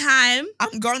this time,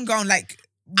 I'm gone. Like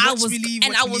I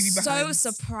was so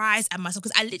surprised at myself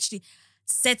because I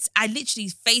literally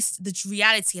faced the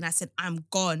reality and I said, I'm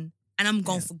gone and I'm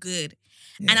gone for good.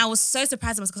 Yeah. And I was so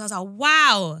surprised at myself because I was like,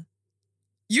 wow.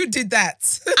 You did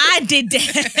that. I did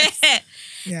that.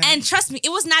 Yeah. And trust me, it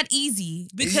was not easy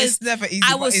because It's never easy.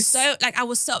 I was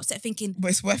so upset thinking,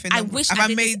 But it's worth it. I wish I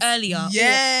did this earlier.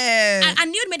 Yeah. I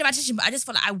knew I'd made a bad decision, but I just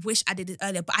felt like I wish I did it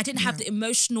earlier. But I didn't have the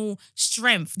emotional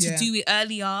strength to do it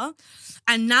earlier.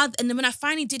 And then when I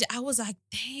finally did it, I was like,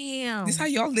 damn. This how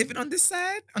y'all living on this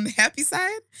side, on the happy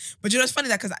side. But you know, it's funny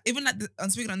that because even like I'm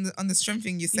speaking on the strength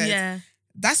thing you said. Yeah.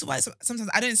 That's why sometimes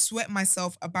I don't sweat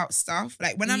myself about stuff.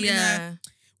 Like when I'm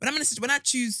when I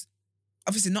choose,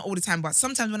 obviously not all the time, but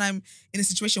sometimes when I'm in a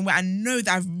situation where I know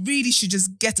that I really should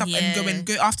just get up and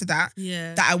go after that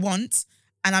I want,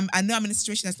 and I know I'm in a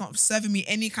situation that's not serving me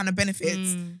any kind of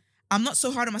benefits. I'm not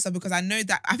so hard on myself because I know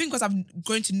that, I think because I'm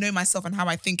going to know myself and how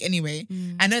I think anyway,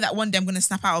 I know that one day I'm going to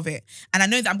snap out of it. And I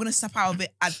know that I'm going to snap out of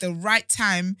it at the right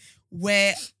time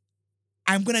where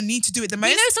I'm going to need to do it the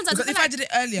most. You know, sometimes because if I did it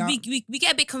earlier... We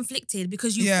get a bit conflicted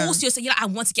because you force yourself, you're like, I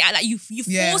want to get out. Like you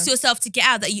force yourself to get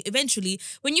out, that you eventually,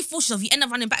 when you force yourself, you end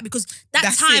up running back because that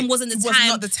time wasn't the time. Was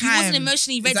not the time. You wasn't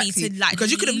emotionally ready to like...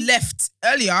 Because you could have left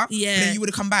earlier, but then you would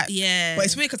have come back. Yeah. But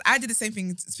it's weird because I did the same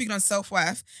thing, speaking on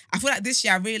self-worth. I feel like this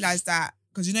year I realised that,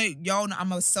 because you know, y'all know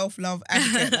I'm a self-love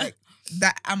advocate. Like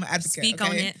that, I'm an advocate. Speak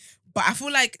on it. But I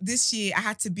feel like this year I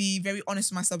had to be very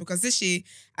honest with myself because this year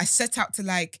I set out to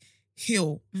like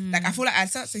heal. Like I feel like I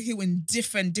set out to heal in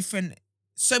different,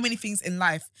 so many things in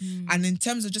life. And in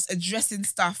terms of just addressing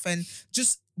stuff and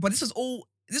just, but this was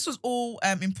all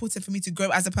important for me to grow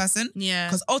as a person. Yeah.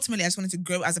 Because ultimately I just wanted to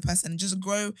grow as a person and just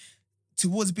grow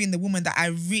towards being the woman that I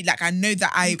really, like I know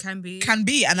that I can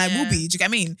be and I will be. Do you get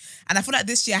what I mean? And I feel like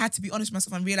this year I had to be honest with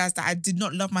myself and realize that I did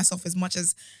not love myself as much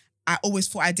as I always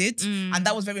thought I did. And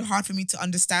that was very hard for me to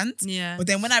understand. Yeah. But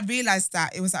then when I realized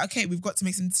that, it was like, okay, we've got to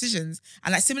make some decisions.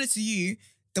 And like similar to you,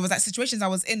 there was like situations I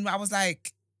was in where I was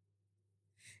like,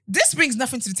 this brings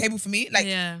nothing to the table for me. Like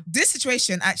this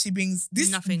situation actually brings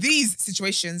nothing. These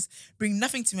situations bring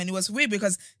nothing to me. And it was weird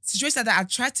because situations like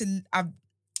that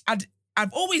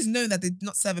I've always known that they did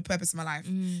not serve a purpose in my life.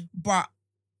 But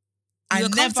I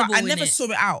never saw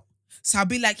it out. So I'll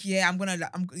be like, I'm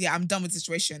done with the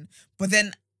situation. But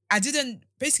then I didn't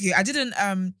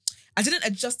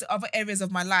adjust the other areas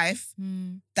of my life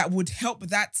that would help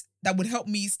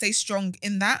me stay strong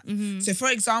in that. So for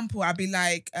example, I'd be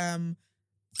like, I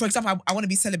want to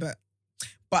be celibate.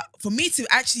 But for me to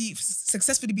actually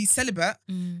successfully be celibate,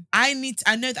 I know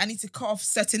that I need to cut off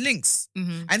certain links.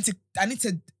 I need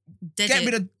to get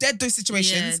rid of those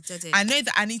situations. I know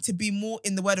that I need to be more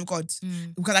in the word of God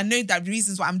because I know that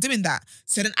reasons why I'm doing that.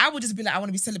 So then I would just be like, I want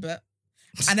to be celibate.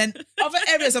 And then other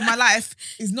areas of my life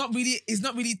is not really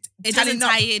it doesn't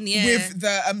tie in with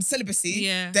the celibacy.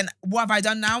 Then what have I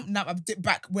done now? Now I've dipped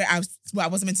back where I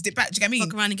wasn't meant to dip back. Do you get what I mean?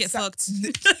 Fuck around and get fucked.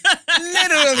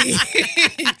 Literally.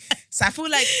 So I feel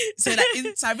like so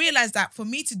I realized that for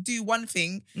me to do one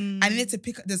thing, I needed to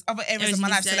pick up there's other areas of my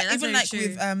life. So like even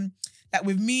like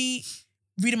with me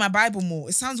reading my Bible more,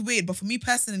 it sounds weird, but for me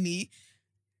personally,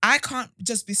 I can't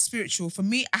just be spiritual. For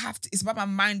me, it's about my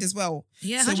mind as well.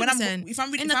 Yeah, so 100%. if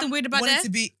I'm Ain't nothing weird about that.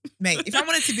 If I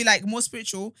wanted to be like more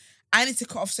spiritual, I need to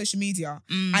cut off social media.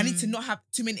 I need to not have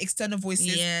too many external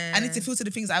voices. I need to filter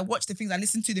the things I watch, the things I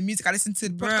listen to, the music I listen to,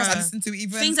 the podcasts I listen to,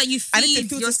 even things that you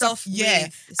feed yourself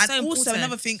with. And so also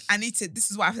another thing, this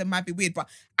is what I said might be weird, but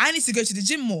I need to go to the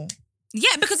gym more.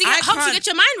 Yeah, because it helps you get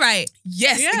your mind right.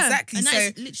 Yes, exactly. And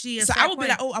that's literally a so I would point.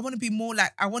 be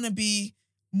like, I want to be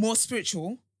more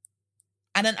spiritual.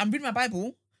 And then I'm reading my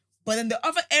Bible, but then the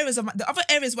other areas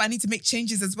where I need to make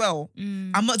changes as well.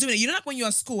 I'm not doing it. You know, like when you're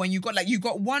at school and you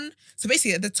got one. So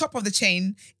basically, at the top of the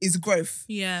chain is growth.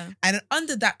 Yeah. And then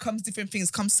under that comes different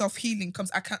things. Comes self-healing. Comes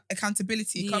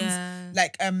accountability. Comes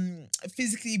like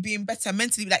physically being better,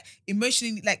 mentally, like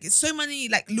emotionally. Like it's so many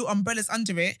like little umbrellas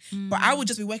under it. But I would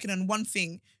just be working on one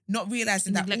thing, not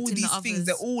realizing that all these things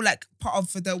they're all like part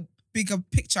of the bigger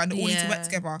picture and they all need to work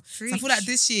together. So I feel like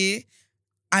this year,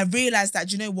 I realized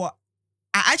that, you know what?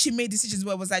 I actually made decisions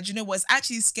where it was like, you know what? It's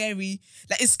actually scary.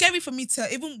 Like, it's scary for me to,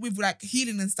 even with like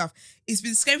healing and stuff, it's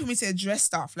been scary for me to address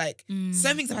stuff. Like,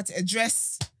 some things I've had to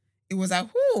address, it was like,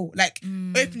 whoo, like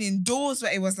opening doors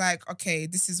where it was like, okay,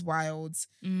 this is wild.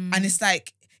 And it's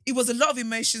like, it was a lot of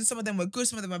emotions. Some of them were good,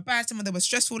 some of them were bad, some of them were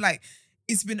stressful. Like,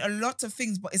 it's been a lot of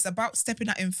things, but it's about stepping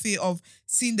out in fear of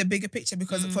seeing the bigger picture.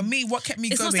 Because for me, what kept me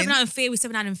going... It's not stepping out in fear, we're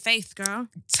stepping out in faith, girl.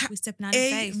 We're stepping out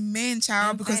in faith. Amen,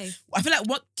 child. Because I feel like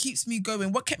what keeps me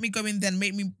going, what kept me going then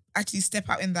made me actually step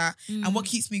out in that. And what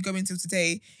keeps me going till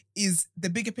today is the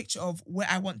bigger picture of where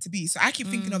I want to be. So I keep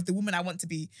thinking of the woman I want to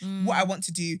be, what I want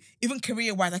to do. Even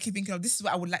career-wise, I keep thinking of this is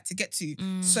what I would like to get to.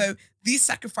 So these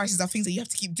sacrifices are things that you have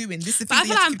to keep doing. This is But I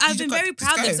feel like I've been very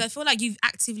proud of this. this. I feel like you've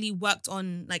actively worked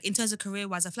on, like in terms of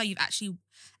career-wise, I feel like you've actually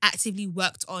actively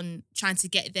worked on trying to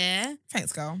get there.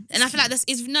 Thanks, girl. And I feel like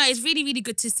it's really, really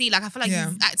good to see. Like I feel like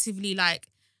you've actively like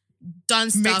done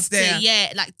stuff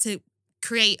to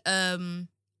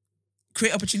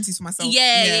create opportunities for myself.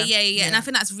 Yeah. And I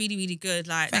think that's really, really good.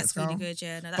 Like Thanks, that's really girl. good.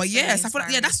 Yeah. No, that's But very yes, I feel like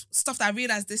inspiring. that's stuff that I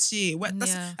realized this year.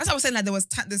 That's what I was saying. Like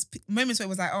there's moments where it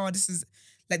was like, oh, this is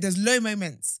like there's low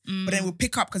moments, but then we'll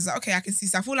pick up because okay, I can see.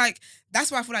 So I feel like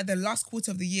that's why I feel like the last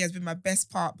quarter of the year has been my best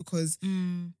part because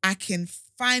I can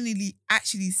finally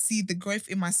actually see the growth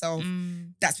in myself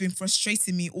that's been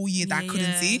frustrating me all year that I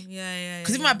couldn't see. Yeah.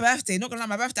 Because even my birthday, not gonna lie,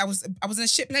 my birthday I was in a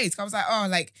shit place. I was like, oh,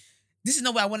 like this is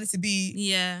not where I wanted to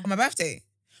be on my birthday.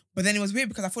 But then it was weird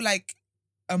because I feel like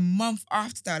a month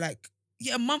after that,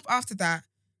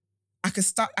 I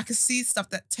could see stuff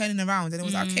that turning around, and it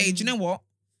was like, okay, do you know what?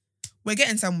 We're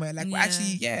getting somewhere. Like we're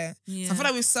actually, So I feel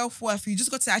like with self-worth, you just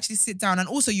got to actually sit down, and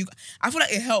also I feel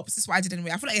like it helps. This is what I did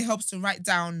anyway. I feel like it helps to write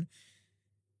down.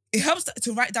 It helps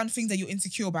to write down things that you're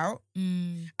insecure about,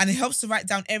 and it helps to write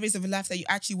down areas of your life that you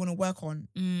actually want to work on.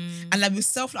 And like with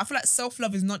self-love, I feel like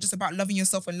self-love is not just about loving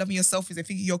yourself, and loving yourself is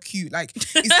thinking you're cute. Like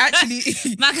it's actually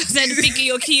Michael said thinking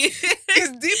you're cute.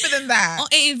 It's deeper than that. Oh,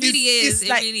 it really is. It's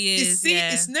like, it really is.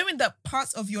 It's knowing that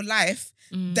parts of your life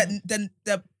that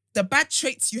the bad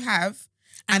traits you have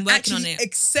and working actually on it.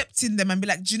 accepting them and be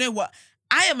like, do you know what?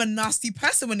 I am a nasty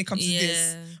person when it comes to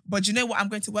this. But do you know what? I'm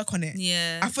going to work on it.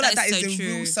 Yeah. I feel like that is so the true.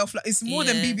 real self-love. It's more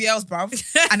than BBLs, bruv.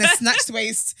 And a snatched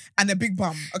waist and a big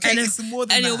bum. Okay? It's more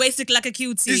than and that. your waist look like a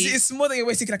cutie. It's more than your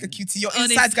waist looking like a cutie. Your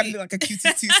Honestly. inside's got to look like a cutie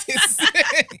too, sis.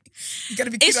 You got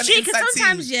to be cute It's on the true because inside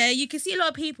sometimes, too. you can see a lot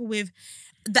of people with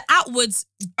the outwards.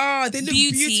 Oh, they look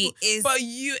beauty beautiful. But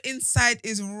you inside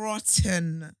is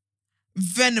rotten.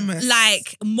 Venomous.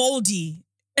 Like moldy.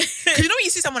 Because you know when you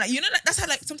see someone like, like that's how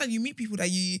like sometimes you meet people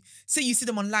that you say you see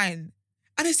them online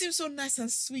and they seem so nice and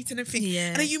sweet and everything. Yeah.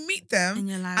 And then you meet them And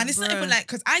you're like, and it's not even like,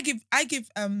 because I give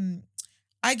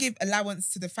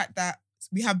allowance to the fact that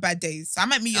we have bad days. So I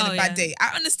might meet you on a bad day.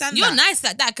 I understand You're that. nice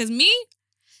like that because me,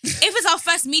 if it's our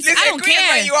first meeting, Listen, I don't Green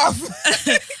care. ran you off.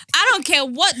 I don't care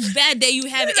what bad day you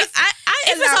have. If it's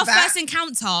allow our that. first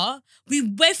encounter, we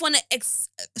both want to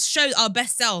show our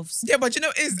best selves. Yeah, but you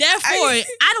know is Therefore,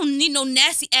 I don't need no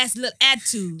nasty ass little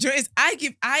attitude. Do you know is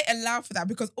I allow for that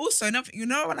because also you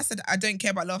know when I said I don't care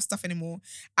about a lot of stuff anymore,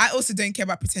 I also don't care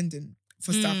about pretending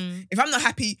for stuff. If I'm not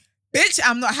happy, bitch,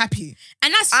 I'm not happy.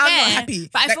 And that's fair. I'm not happy.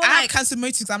 But I feel have like cancelled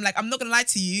motives. I'm like, I'm not gonna lie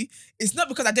to you. It's not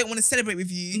because I don't want to celebrate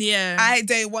with you. Yeah. I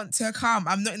don't want to come.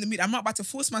 I'm not in the mood. I'm not about to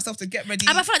force myself to get ready.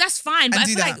 I feel like that's fine. But I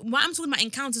do feel that. like what I'm talking about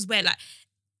encounters where like,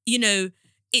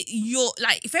 you're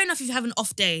like, fair enough if you have an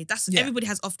off day. Everybody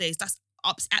has off days. That's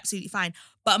absolutely fine.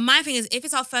 But my thing is, if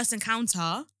it's our first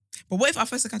encounter, But what if our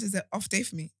first encounter is an off day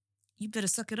for me? you better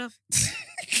suck it up.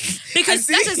 Because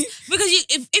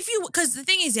because the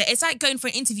thing is, it's like going for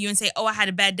an interview and say, oh, I had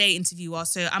a bad day interviewer,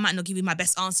 so I might not give you my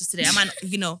best answers today. I might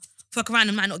not, fuck around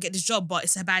and might not get this job, but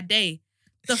it's a bad day.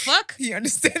 The fuck? You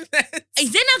understand that? They're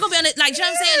not gonna be on it. Like, do you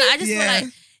know what I'm saying? Like, I just feel like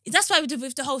that's why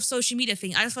with the whole social media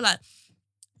thing, I just feel like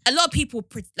a lot of people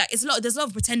there's a lot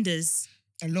of pretenders.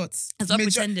 A lot. There's a lot of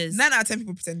pretenders. 9 out of 10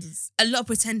 people pretenders. A lot of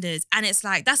pretenders, and it's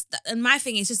like and my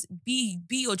thing is just be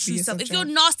your true self. If you're a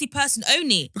yourself. nasty person,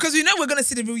 own it. Because we're gonna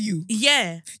see the real you.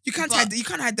 Yeah, You can't hide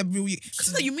the real you. Because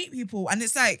sometimes you meet people and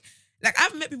it's like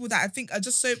I've met people that I think are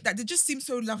just so that they just seem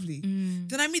so lovely.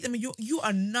 Then I meet them and you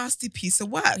are a nasty piece of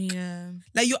work. Yeah,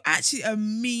 Like you're actually a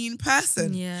mean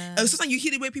person. yeah. And sometimes you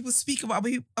hear the way people speak about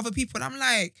other people and I'm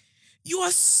like, you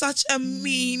are such a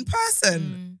mean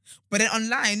person. But then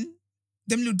online,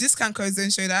 them little discount codes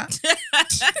don't show that.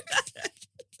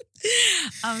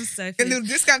 I'm so The funny. little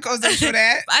discount codes don't show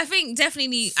that. I think I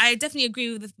definitely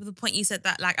agree with the point you said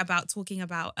that like about talking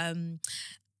about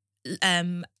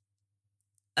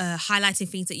highlighting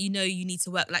things that you need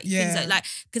to work things that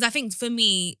because I think for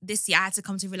me this year I had to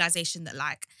come to a realization that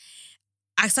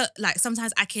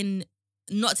sometimes I can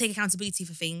not take accountability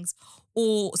for things,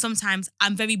 or sometimes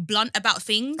I'm very blunt about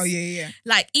things. Oh yeah.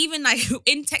 Like even like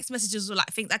in text messages or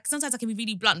like things, like sometimes I can be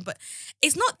really blunt, but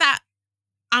it's not that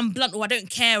I'm blunt or I don't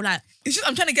care. Like It's just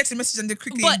I'm trying to get to the message and they're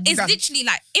quickly but it's done. literally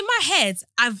like in my head,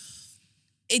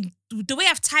 the way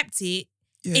I've typed it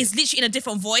is literally in a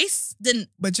different voice than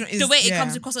But you know, the way it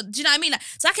comes across. Do you know what I mean? Like,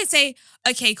 so I can say,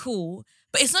 okay, cool,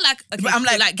 But it's not like, okay, But I'm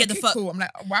cool, like, get the okay, fuck. cool. I'm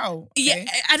like, wow. Okay. Yeah,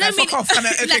 I don't mean fuck off. Kind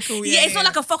of, okay, like, cool. it's not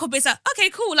like a fuck up. It's like, okay,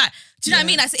 cool. Like, do you know what I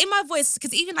mean? Yeah. Like, so in my voice,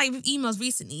 because even like with emails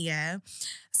recently, yeah.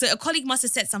 So a colleague must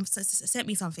have sent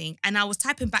me something, and I was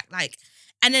typing back like,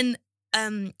 and then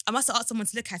I must have asked someone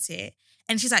to look at it,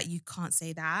 and she's like, "You can't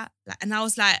say that." Like, and I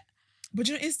was like, But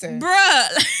you know, is there?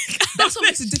 "Bruh," like, That's what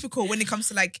makes it difficult when it comes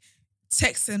to like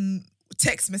text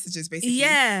messages, basically.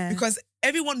 Yeah. Because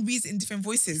everyone reads it in different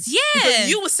voices. Yeah. Because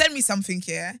you will send me something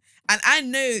here, and I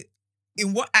know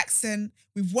in what accent,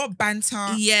 with what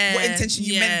banter, Yeah. what intention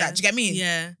you meant that. Do you get me?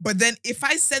 Yeah. But then if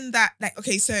I send that, like,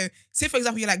 okay, so say for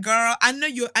example, you're like, girl, I know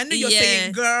you're Yeah.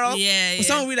 saying girl. Yeah. But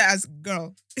someone read that as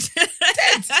girl.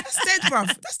 Dead. That's dead, bruv.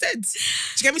 That's dead. Do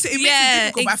you get me? So it makes it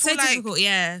difficult. But I it's feel so like, difficult.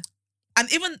 Yeah.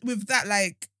 and even with that,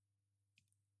 like,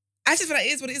 I just feel like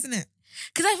it is what it is, isn't it?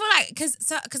 Because I feel like,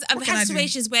 because I've What can I had do?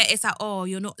 situations where it's like, oh,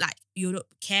 you're not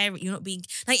caring, you're not being,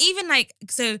 like, even like,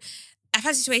 so I've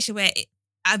had a situation where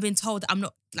I've been told that I'm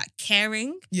not like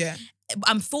caring. Yeah.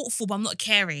 I'm thoughtful, but I'm not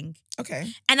caring.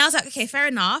 Okay. And I was like, okay, fair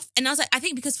enough. And I was like, I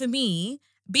think because for me,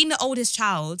 being the oldest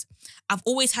child, I've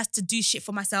always had to do shit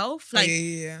for myself. Like,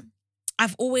 yeah.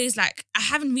 I've always like, I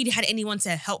haven't really had anyone to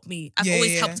help me. I've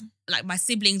always helped like my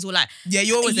siblings or like, Yeah,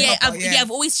 you're always a helper, I've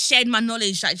always shared my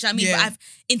knowledge. Like, do you know what I mean? Yeah. But I've,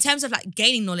 in terms of like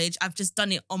gaining knowledge, I've just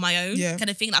done it on my own Yeah. kind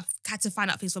of thing. I've had to find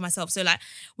out things for myself. So like,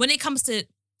 when it comes to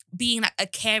being like a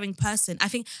caring person, I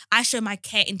think I show my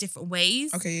care in different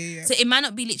ways. Okay, yeah. So it might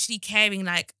not be literally caring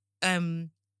like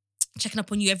checking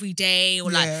up on you every day or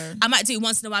like Yeah. I might do it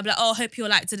once in a while, be like, oh, I hope you're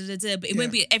like da-da-da-da, but it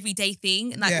won't be an everyday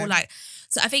thing. And like, Yeah. or like,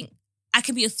 so I think I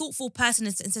can be a thoughtful person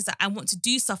in the sense that I want to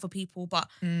do stuff for people, but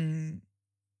I'm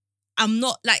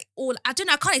not like all, I don't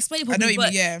know, I can't explain it I know properly,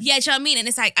 what you but mean, yeah. do you know what I mean? And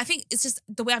it's like, I think it's just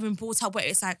the way I've been brought up where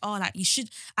it's like, oh, like you should,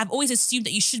 I've always assumed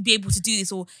that you should be able to do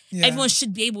this or Yeah. everyone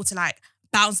should be able to like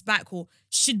bounce back or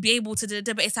should be able to do,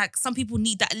 but it's like some people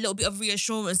need that little bit of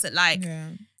reassurance that like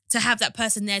Yeah. to have that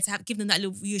person there to give them that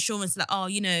little reassurance like, oh,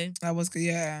 you know, That was good,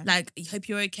 yeah. like I hope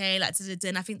you're okay, like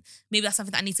and I think maybe that's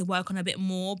something that I need to work on a bit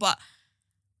more, but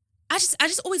I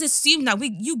just always assume that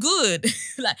you good.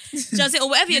 Like, do you know what I'm saying? Or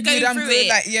whatever you're You going good, I'm through good, it.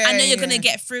 like, yeah, I know you're yeah. gonna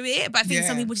get through it, but I think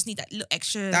some Yeah. people just need that little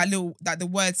extra That the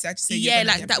words to actually say you're yeah, gonna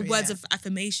like get that through, words yeah. of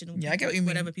affirmation or Yeah, I get what you mean.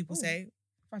 whatever people Ooh. say.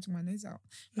 I took my nose out.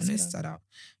 My It's nose okay. stood out.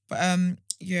 But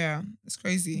yeah, it's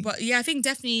crazy. But yeah, I think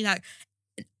definitely like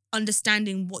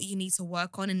understanding what you need to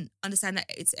work on and understand that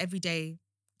it's everyday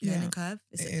learning Yeah, curve.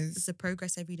 It's it is. It's a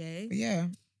progress every day. But yeah,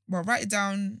 well, write it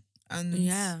down and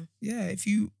Yeah. if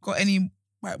you got any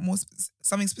like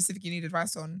something specific you need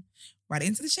advice on, write it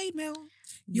into the shade mail.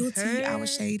 Your heard?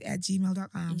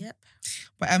 @ourshade@gmail.com. Yep.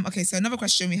 But okay, so another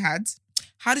question we had: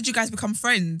 how did you guys become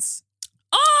friends?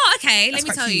 Oh, okay. That's Let me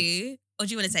quite tell cute. you. Or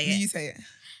do you want to say it? You say it,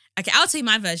 Okay, I'll tell you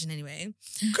my version anyway.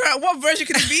 girl. What version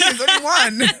could it be? There's only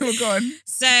one. Oh God.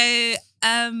 So,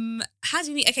 how did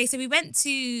we meet? Okay, so we went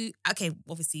to,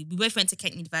 obviously, we both went to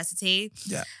Kent University.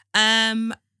 Yeah.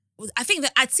 I think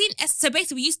that I'd seen, so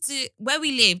basically where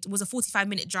we lived was a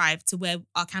 45-minute drive to where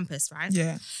our campus, right?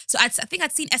 Yeah. So I think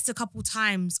I'd seen Esther a couple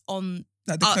times on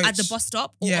Like the at the coach. bus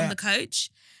stop or Yeah. on the coach.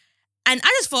 And I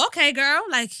just thought, okay, girl,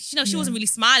 like, she wasn't really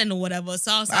smiling or whatever.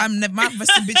 So I was like, My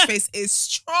resting bitch face is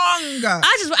stronger.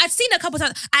 I'd seen her a couple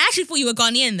times. I actually thought you were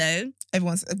Ghanaian though.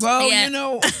 Everyone's well, Yeah. you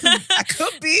know, I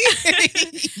could be.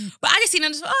 But I just seen her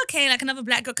and just thought, okay, like another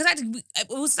black girl. Because it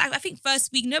was like, I think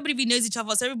first week, nobody really knows each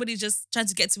other. So everybody's just trying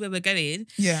to get to where we're going.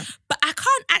 Yeah. But I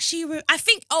can't actually, I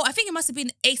think it must have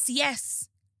been ACS.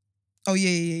 Oh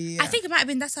yeah. I think it might have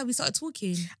been, that's how we started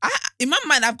talking. In my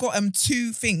mind, I've got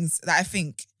two things that I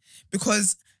think,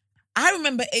 because I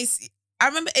remember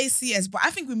ACS, but I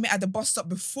think we met at the bus stop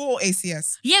before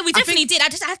ACS. Yeah, we definitely did. I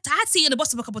had seen you in the bus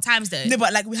stop a couple of times though. No,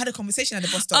 but like we had a conversation at the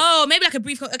bus stop. Oh, maybe like a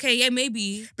brief, okay, yeah,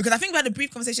 maybe. Because I think we had a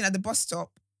brief conversation at the bus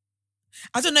stop.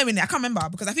 I don't know, really, I can't remember,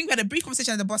 because I think we had a brief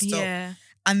conversation at the bus stop. Yeah.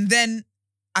 And then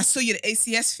I saw you at the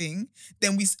ACS thing.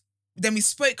 Then we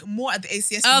spoke more at the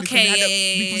ACS thing because we Okay, had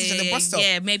a brief conversation at the bus stop.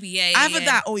 yeah, maybe, yeah. Either yeah.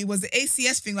 that or it was the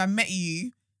ACS thing where I met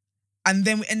you and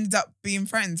then we ended up being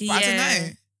friends. But I don't know.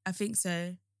 I think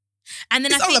so. And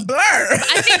then It's I all think, a blur.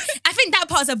 I think that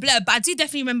part's a blur, but I do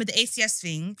definitely remember the ACS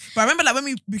thing. But I remember like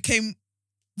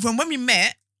when we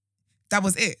met, that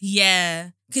was it. Yeah.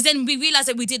 Because then we realised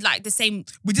that we did like the same.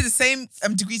 We did the same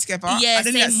degree together. Yeah, I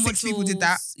don't same think like 6 people did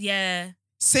that. modules. Yeah.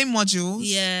 Same modules.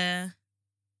 Yeah.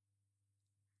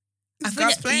 This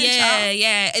guy's playing, yeah, child.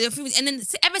 yeah. And then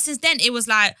ever since then, it was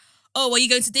like, oh, are you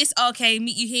going to this? Oh, okay,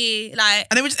 meet you here. Like,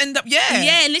 And then we just end up, yeah.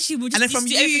 yeah, literally, we'll just, And then from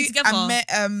do everything you, together.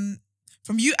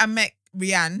 I met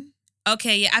Rianne.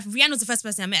 Okay, yeah. Rianne was the first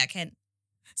person I met at Kent.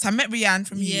 So I met Rianne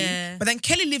from you. Yeah. But then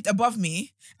Kelly lived above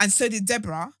me and so did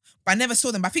Deborah. but I never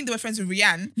saw them. But I think they were friends with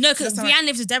Rihanna. No, because That's how Rihanna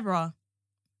lives with Deborah.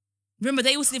 Remember,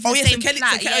 they also live in Oh the yeah, same so Kelly.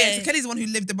 flat. So Kelly's the one who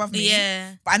lived above me.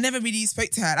 Yeah. But I never really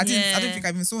spoke to her. I didn't. I don't Yeah. think I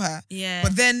even saw her. Yeah.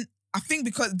 But then I think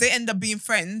because they end up being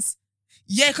friends.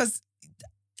 Yeah, because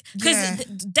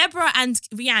Deborah and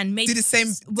Rihanna did the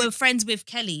same. were friends with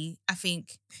Kelly, I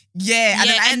think. Yeah, and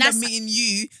then I and ended up that's- meeting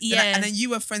you. Yeah. And then you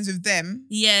were friends with them.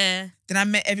 Yeah. Then I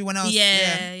met everyone else.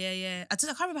 Yeah. I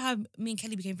can't remember how me and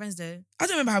Kelly became friends though. I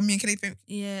don't remember how me and Kelly.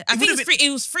 Yeah. I think it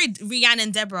was free Rihanna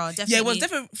and Deborah, definitely. Yeah, it was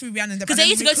definitely through Rihanna and Deborah. Because they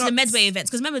used to go to the Medway events.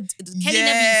 Because remember, Kelly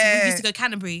never used to go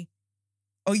Canterbury.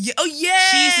 Oh yeah.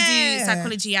 She used to do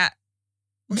psychology at.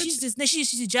 What She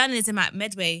used to do journalism at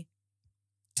Medway.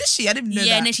 Did she? I didn't know that.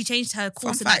 Yeah, and then she changed her Fun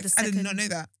course in fact, like the I second. did not know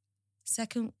that.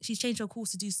 She changed her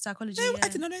course to do psychology. No, yeah. I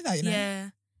did not know that. You know. Yeah.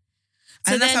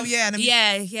 And that's how. Yeah. And then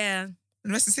yeah.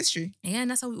 the rest is history. Yeah,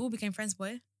 and that's how we all became friends,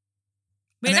 boy.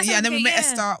 And then we met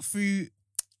Esther. Esther through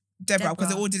Deborah because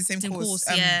they Deborah. all did the same course.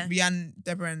 Yeah. Rihanna,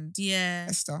 Deborah, and Yeah.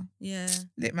 Esther. Yeah.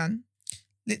 Lit man.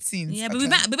 Lit scenes. Yeah, but Okay.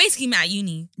 we basically met at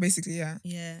uni. Basically, yeah.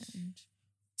 Yeah.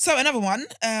 So another one.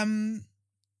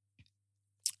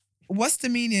 What's the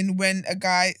meaning when a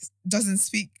guy doesn't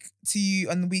speak to you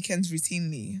on the weekends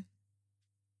routinely?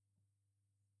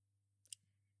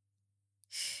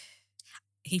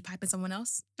 He piping someone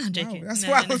else? I'm joking. Wow, that's No.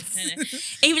 wild.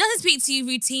 If he doesn't speak to you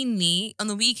routinely on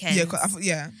the weekends, Yeah, 'cause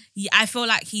yeah. I feel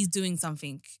like he's doing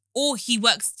something. Or he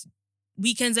works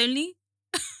weekends only.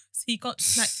 So he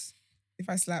can't like If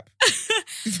I slap.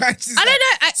 If I just I don't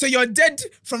know. So you're dead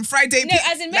from Friday. No,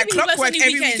 as in maybe he works clockwork only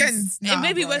every weekends. weekend. Nah,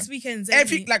 Maybe he bro. works weekends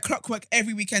Every only. like clockwork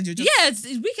every weekend. You're just Yeah, it's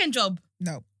his weekend job.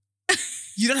 no.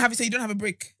 You don't have a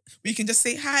break. You can just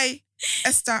say hi,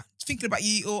 Esther. Thinking about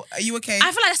you, or are you okay?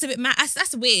 I feel like that's a bit mad.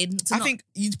 That's weird. I think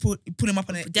you need to put him up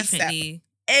on it definitely.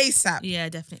 ASAP. Yeah,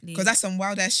 definitely. Because that's some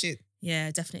wild ass shit.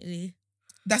 Yeah, definitely.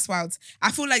 That's wild.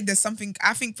 I feel like there's something.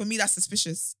 I think for me that's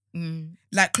suspicious. Mm.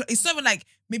 Like it's not even like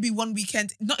maybe one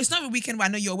weekend. No, it's not a weekend where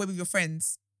I know you're away with your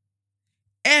friends.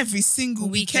 Every single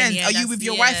weekend, yeah, are you with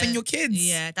your wife and your kids?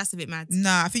 Yeah, that's a bit mad.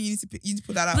 Nah, I think you need to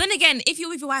put that out. But then again, if you're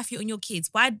with your wife and your kids,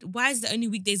 why is the only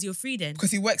weekdays you're free then? Because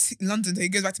he works in London, so he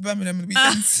goes back to Birmingham on the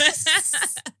weekends.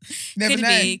 Never could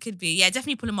know. could be. Yeah,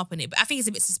 definitely pull him up on it. But I think it's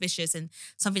a bit suspicious and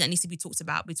something that needs to be talked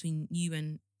about between you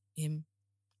and him.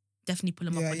 Definitely pull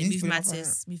him up Yeah, on you it. need to Move pull him mad, up on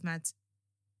sis. Move mad.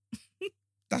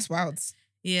 That's wild.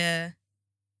 Yeah,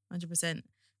 100%.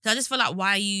 So I just feel like,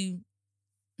 why are you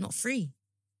not free?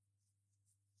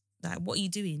 Like, what are you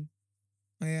doing?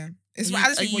 Oh, yeah. It's Are I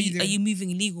just think what you do. Are you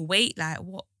moving illegal weight? Like,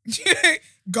 what?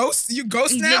 Ghost? You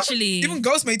ghost now? Literally. Even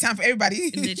Ghost made time for everybody.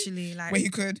 Literally, like, Where he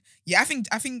could. Yeah, I think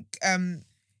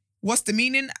what's the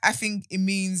meaning? I think it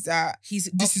means that he's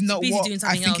this is not busy what doing I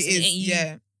something think else. it is. ain't you.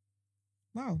 Yeah.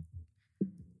 Wow.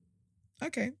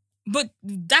 Okay. But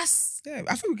that's Yeah.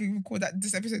 I think we can even call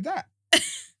this episode that.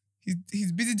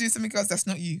 He's busy doing something else that's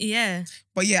not you. yeah.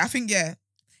 But yeah, I think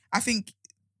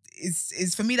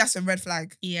it's for me that's a red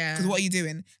flag. Yeah. Because what are you doing?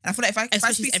 And I feel like if I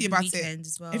Especially speak to you every about weekend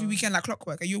as well. every weekend like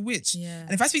clockwork, are you a witch? Yeah.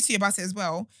 And if I speak to you about it as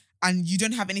well, and you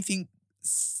don't have anything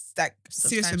like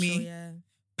serious for Substantial, me, Yeah.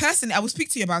 personally, I will speak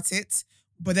to you about it.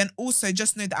 But then also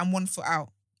just know that I'm 1 foot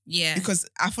out Yeah. because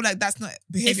I feel like that's not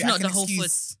behavior. If not I can the whole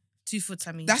excuse. foot, 2 foot.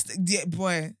 I mean. That's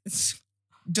boy.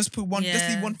 Just put one. Just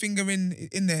Yeah. leave one finger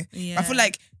in there. yeah. I feel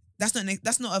like that's not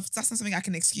something I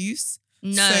can excuse.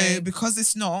 no. So because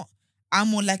it's not, I'm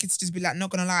more likely to just be like, not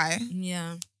gonna lie,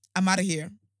 yeah. I'm out of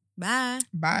here. Bye.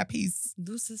 Bye, peace.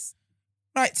 Deuces.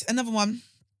 Right, another one.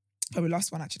 Probably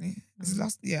last one actually. Is it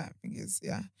last? Yeah, I think it is.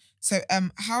 Yeah. So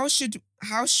how should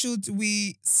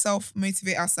we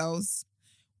self-motivate ourselves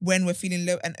when we're feeling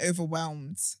low and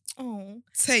overwhelmed? Oh.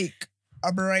 Take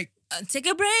a break Take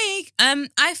a break.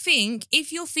 I think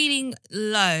if you're feeling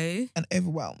low, and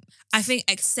overwhelmed. I think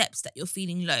accept that you're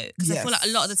feeling low. Because I feel like a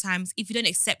lot of the Yes. times, if you don't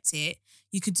accept it,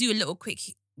 you could do a little quick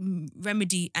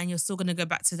remedy and you're still going to go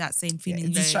back to that same Yeah, feeling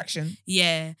low. distraction,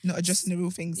 Yeah. not adjusting the real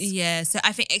things. Yeah. So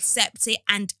I think accept it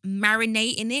and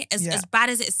marinate in it. As bad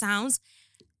as it sounds,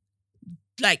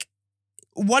 like,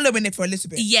 Wallow in it for a little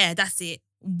bit. yeah, that's it.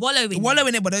 Wallow in it. Wallow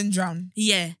in it, but don't drown.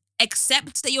 Yeah.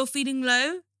 Accept that you're feeling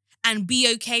low and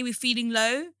be okay with feeling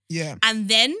low. Yeah. And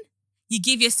then you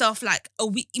give yourself like a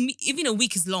week, even a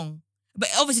week is long. But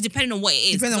obviously depending on what it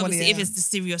is. Depending on what Obviously it if is. it's the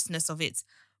seriousness of it.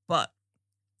 But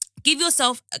give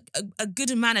yourself a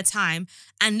good amount of time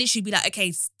and literally be like,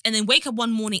 okay, and then wake up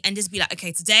one morning and just be like,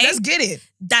 okay, today, Let's get it.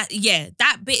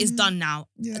 that bit is done now.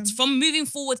 Yeah. From moving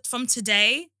forward from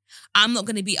today, I'm not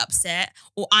going to be upset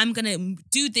or I'm going to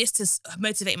do this to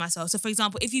motivate myself. So for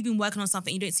example, if you've been working on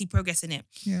something, you don't see progress in it.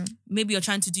 Yeah. Maybe you're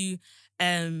trying to do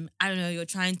I don't know, you're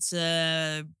trying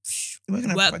to Work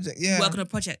on a project, yeah. work on a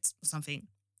project or something,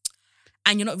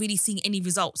 and you're not really seeing any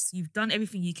results. You've done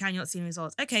everything you can, you're not seeing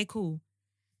results. Okay, cool.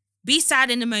 Be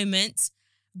sad in the moment.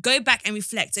 Go back and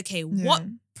reflect. Okay, what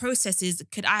processes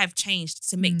could I have changed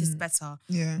to make this better?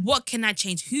 Yeah. What can I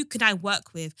change? Who can I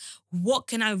work with? What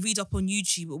can I read up on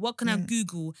YouTube? What can I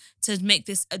Google to make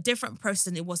this a different process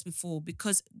than it was before?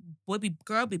 Because baby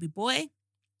girl, baby boy,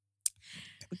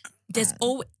 there's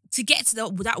always, to get to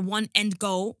that one end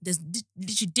goal, there's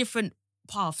literally different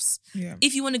paths. Yeah.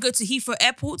 If you want to go to Heathrow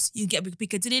Airport, you can get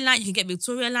Piccadilly line, you can get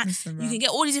Victoria line, Listen, you can get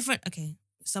all these different, okay,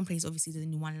 some places obviously there's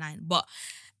only one line, but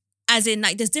as in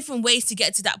like there's different ways to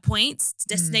get to that point, to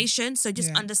destination. So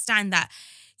just understand that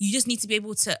you just need to be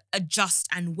able to adjust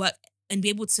and work and be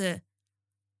able to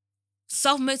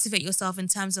self-motivate yourself in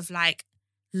terms of like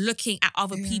looking at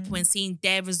other people and seeing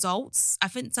their results. I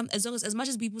think as much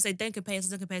as people say don't compare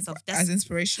yourself, that's as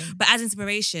inspiration. But as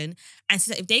inspiration, and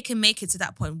so that if they can make it to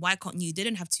that point, why can't you? They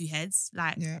don't have two heads.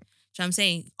 Like, you know what I'm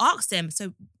saying? Ask them.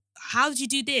 So how did you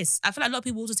do this? I feel like a lot of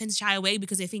people also tend to shy away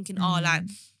because they're thinking, like,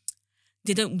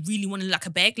 they don't really want to look like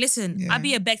a beg. Listen, I'd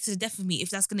be a beg to the death of me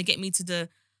if that's going to get me to the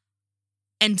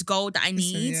end goal that I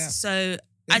need. So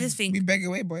I just think... We beg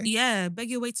away, boy. Yeah,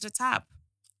 beg your way to the top.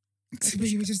 That's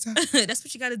what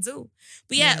you got to do.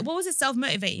 But what was it,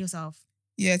 self-motivating yourself?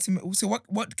 Yeah, so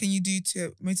what can you do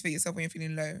to motivate yourself when you're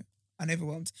feeling low and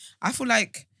overwhelmed? I feel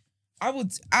like I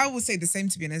would say the same,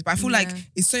 to be honest, but I feel like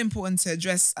it's so important to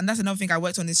address, and that's another thing I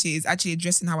worked on this year, is actually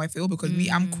addressing how I feel, because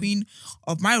I'm queen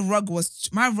of my rug was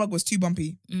too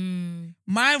bumpy.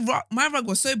 My rug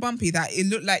was so bumpy that it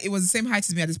looked like it was the same height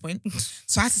as me at this point.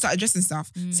 So I had to start addressing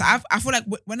stuff. So I feel like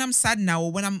when I'm sad now,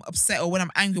 or when I'm upset, or when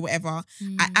I'm angry, whatever,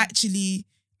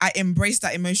 I embrace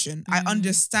that emotion. I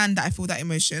understand that I feel that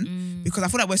emotion, because I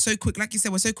feel like we're so quick, like you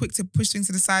said, we're so quick to push things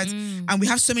to the side, and we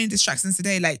have so many distractions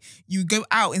today. Like, you go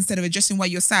out, instead of addressing why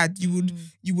you're sad, you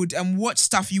would watch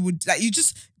stuff. We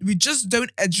just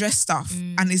don't address stuff,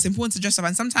 and it's important to address stuff.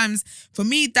 And sometimes, for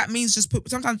me, that means just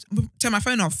turn my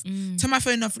phone off,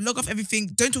 log off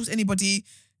everything, don't talk to anybody.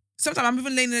 Sometimes I'm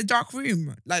even laying in a dark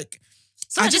room, like.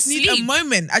 So I just need a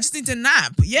moment. I just need a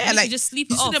nap. Yeah, like just sleep.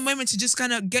 You just need a moment to just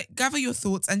kind of gather your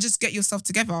thoughts and just get yourself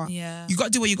together. Yeah, you got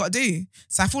to do what you got to do.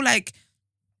 So I feel like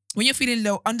when you're feeling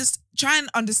low, try and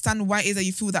understand why it is that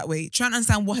you feel that way. Try and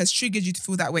understand what has triggered you to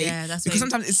feel that way. Yeah, that's because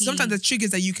sometimes the triggers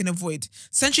that you can avoid.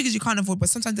 Some triggers you can't avoid, but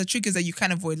sometimes the triggers that you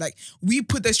can avoid. Like, we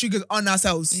put those triggers on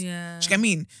ourselves. Yeah, do you get what I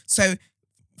mean? So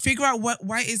figure out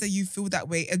why it is that you feel that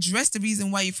way. Address the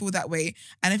reason why you feel that way.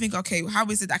 And I think, okay, how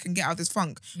is it that I can get out of this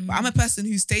funk? But I'm a person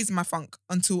who stays in my funk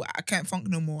until I can't funk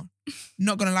no more.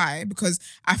 Not gonna lie, because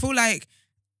I feel like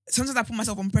sometimes I put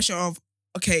myself on pressure of,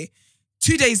 okay,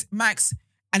 2 days max,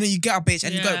 and then you get up, bitch,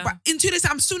 and you go. But in 2 days,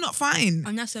 I'm still not fine.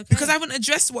 And that's okay. Because I haven't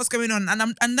addressed what's going on,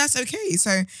 and that's okay.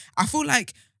 So I feel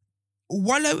like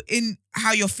wallow in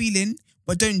how you're feeling,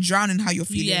 but don't drown in how you're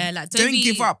feeling. Yeah, like don't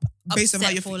give up based on how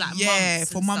you're feeling. Like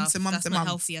for months and months and months. That's not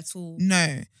healthy at all.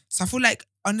 No. So I feel like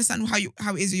understand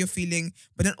how it is that you're feeling,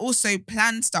 but then also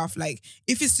plan stuff. Like,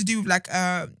 if it's to do with like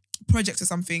a project or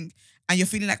something, and you're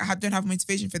feeling like I don't have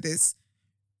motivation for this,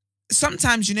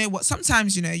 sometimes you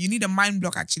need a mind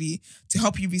block actually to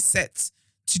help you reset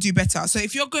to do better. So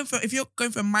if you're going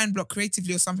for a mind block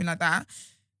creatively or something like that,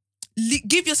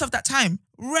 give yourself that time.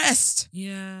 Rest.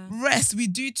 Yeah. Rest. We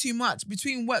do too much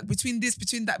between work, between this,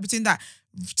 between that.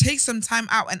 Take some time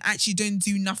out and actually don't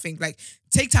do nothing. Like,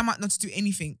 take time out not to do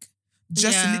anything.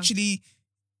 Just to literally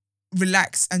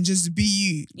relax and just be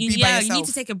you. Be by yourself. You need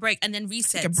to take a break and then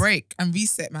reset. Take a break and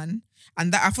reset, man.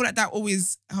 And that, I feel like that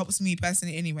always helps me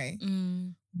personally anyway.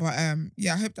 But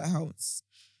I hope that helps.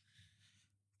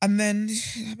 And then, do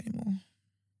I have any more?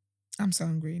 I'm so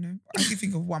hungry, I can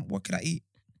think of one. What could I eat?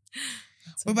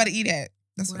 What about to eat it?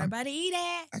 That's what about to eat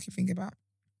it? I can think about.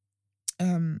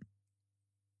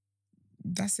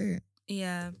 That's it.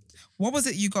 Yeah. What was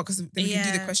it you got? Because then we can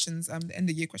do the questions, the end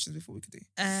of year questions before we could do.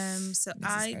 So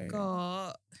I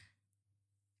got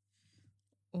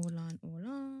all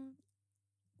on.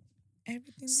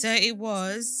 Everything. So it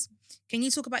was, can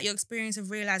you talk about your experience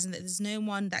of realizing that there's no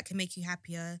one that can make you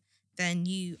happier than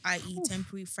you, i.e.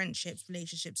 temporary friendships,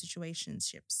 relationships,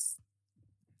 situationships?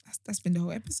 That's been the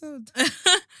whole episode.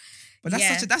 But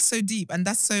that's so deep, and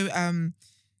that's so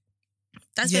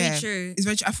that's very true. It's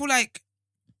very true. I feel like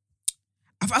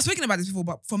I've spoken about this before,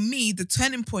 but for me, the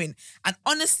turning point, and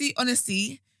honestly,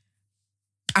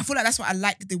 I feel like that's what I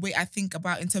like the way I think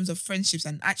about in terms of friendships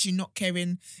and actually not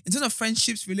caring in terms of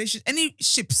friendships, relations, any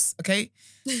ships, okay?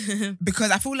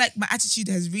 Because I feel like my attitude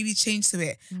has really changed to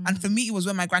it. And for me, it was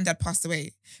when my granddad passed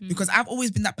away. Because I've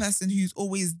always been that person who's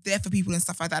always there for people and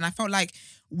stuff like that. And I felt like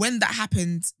when that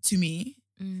happened to me,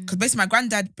 because basically my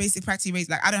granddad basically practically raised,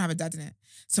 like I don't have a dad in it.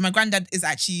 So my granddad is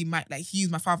actually he was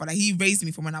my father. Like he raised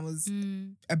me from when I was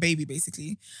a baby,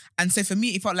 basically. And so for me,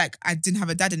 it felt like I didn't have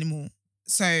a dad anymore.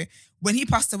 So when he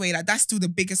passed away, like that's still the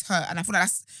biggest hurt. And I feel like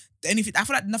that's the only thing, I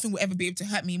feel like nothing will ever be able to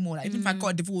hurt me more. Like even if I got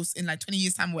a divorce in like 20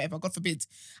 years time or whatever, God forbid,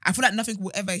 I feel like nothing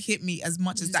will ever hit me as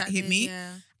much as that hit me.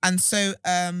 Yeah. And so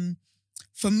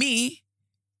for me,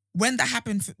 when that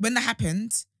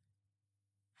happened,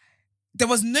 there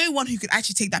was no one who could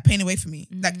actually take that pain away from me.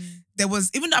 Like there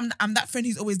was, even though I'm that friend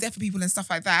who's always there for people and stuff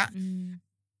like that,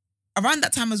 around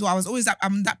that time as well, I was always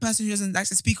I'm that person who doesn't like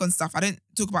to speak on stuff. I don't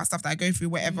talk about stuff that I go through,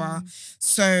 whatever.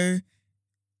 So,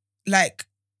 like,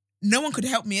 no one could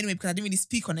help me anyway because I didn't really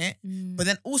speak on it. But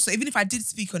then also, even if I did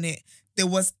speak on it, there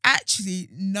was actually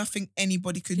nothing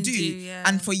anybody could do. Yeah.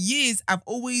 And for years, I've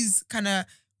always kind of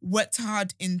worked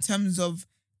hard in terms of,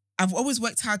 I've always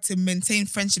worked hard to maintain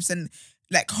friendships and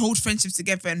like hold friendships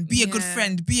together and be a good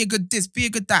friend, be a good this, be a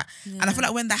good that. And I feel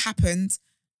like when that happened,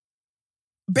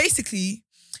 basically,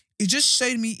 it just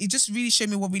really showed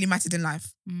me what really mattered in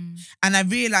life. And I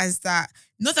realized that,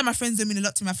 not that my friends don't mean a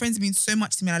lot to me, my friends mean so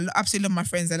much to me. And I absolutely love my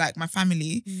friends, they're like my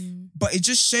family. But it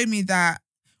just showed me that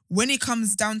when it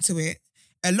comes down to it,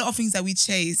 a lot of things that we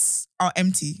chase are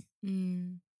empty.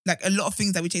 Like a lot of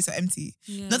things that we chase are empty.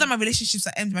 Not that my relationships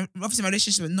are empty, obviously my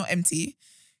relationships are not empty,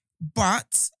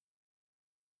 but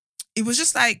it was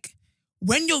just like,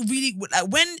 when you're really,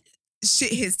 like when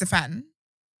shit hits the fan,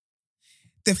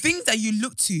 the things that you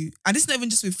look to, and this is not even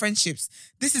just with friendships,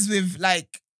 this is with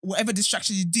like whatever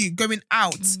distraction you do, going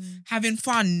out, having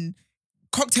fun,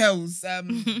 cocktails,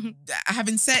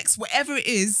 having sex, whatever it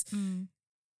is,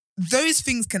 those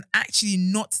things can actually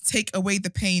not take away the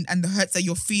pain and the hurts that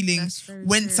you're feeling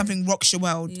when something rocks your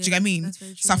world. Do you get what I mean?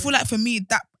 So I feel like for me,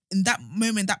 that in that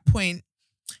moment, that point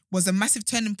was a massive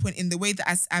turning point in the way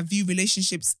that I view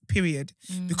relationships, period.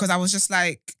 Because I was just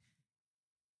like,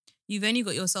 you've only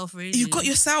got yourself, really. You've got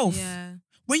yourself. Yeah.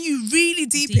 When you really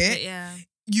deep it,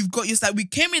 you've got yourself. We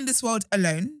came in this world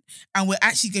alone and we're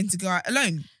actually going to go out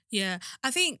alone. Yeah.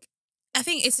 I think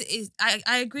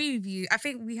I agree with you. I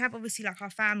think we have obviously like our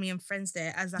family and friends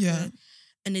there as like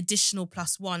an additional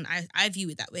 +1. I view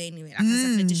it that way anyway. Like as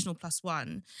like an additional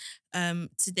 +1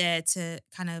 to there to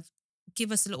kind of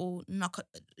give us a little knock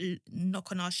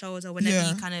on our shoulder whenever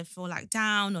you kind of feel like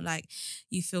down or like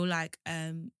you feel like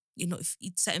you know, if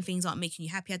certain things aren't making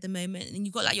you happy at the moment, and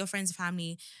you've got like your friends and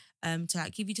family to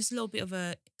like give you just a little bit of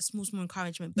a small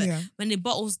encouragement. But when it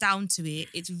bottles down to it,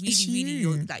 it's really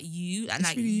you're like you, and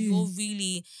like you're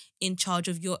really in charge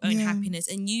of your own happiness.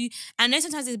 And I know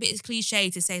sometimes it's a bit cliche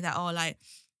to say that, oh, like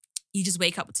you just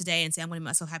wake up today and say, I'm going to make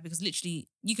myself happy, because literally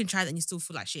you can try that and you still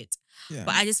feel like shit. But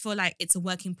I just feel like it's a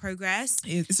work in progress.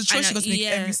 It's a choice you got to make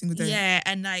every single day. Yeah,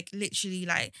 and like literally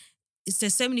like,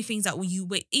 there's so many things that when you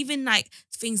wait, even like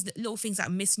little things like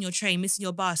missing your train, missing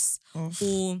your bus,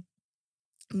 or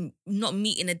not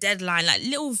meeting a deadline, like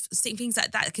little things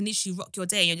like that can literally rock your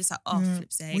day. And you're just like,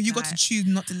 flip sake. Well, you got to choose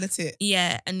not to let it.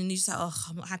 Yeah, and then you're just like, oh,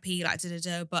 I'm not happy, like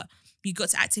But you got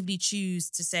to actively choose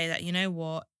to say that, you know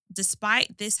what,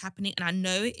 despite this happening, and I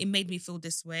know it made me feel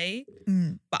this way,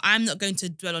 but I'm not going to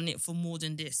dwell on it for more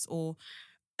than this, or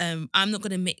I'm not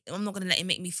gonna let it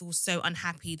make me feel so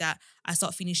unhappy that I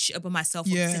start feeling shit about myself,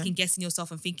 or second guessing yourself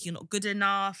and thinking you're not good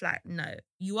enough. Like, no,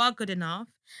 you are good enough,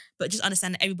 but just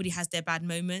understand that everybody has their bad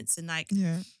moments, and like,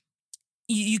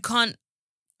 you can't.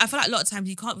 I feel like a lot of times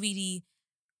you can't really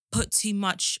put too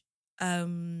much.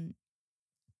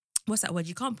 What's that word?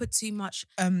 You can't put too much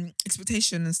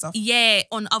expectation and stuff. Yeah,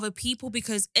 on other people,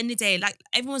 because in the day, like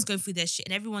everyone's going through their shit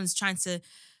and everyone's trying to,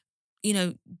 you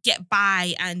know, get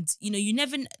by, and you know, you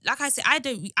never, like I said, I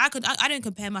don't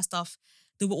compare my stuff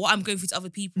to what I'm going through to other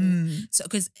people. So,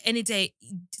 because any day,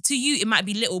 to you it might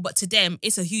be little, but to them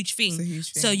it's a huge thing.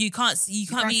 So you can't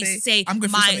really say I'm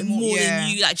going through something more than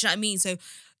you. Like, do you know what I mean? So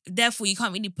therefore, you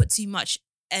can't really put too much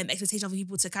expectation of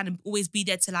people to kind of always be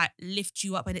there to like lift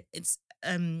you up, and it's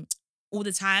all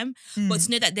the time. But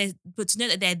to know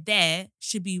that they're there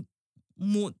should be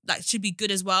more, like, should be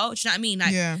good as well. Do you know what I mean?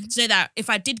 Like, to know that if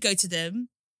I did go to them,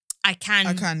 I can.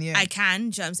 Do you know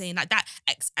what I'm saying? Like, that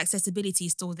accessibility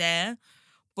is still there.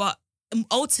 But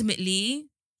ultimately,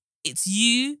 it's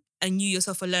you and you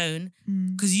yourself alone,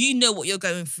 because you know what you're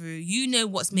going through. You know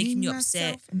what's making you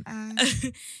upset.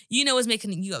 You know what's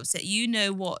making you upset. You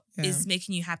know what is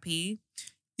making you happy.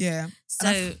 Yeah.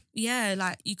 So yeah,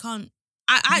 like you can't.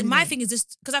 My thing is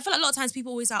just because I feel like a lot of times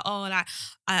people always like, oh, like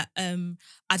I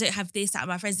don't have this, that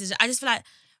my friends. I just feel like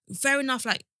fair enough.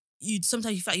 Like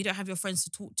sometimes you feel like you don't have your friends to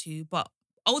talk to, but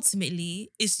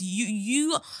ultimately it's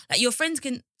you like your friends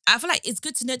can. I feel like it's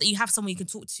good to know that you have someone you can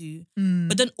talk to,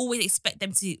 but don't always expect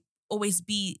them to always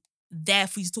be there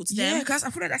for you to talk to them. Yeah, because I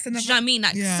feel like that's another. Do you know what I mean?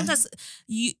 Like sometimes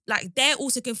you like they're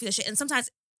also going through the shit, and sometimes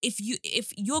if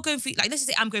you're going through, like, let's just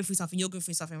say I'm going through something, you're going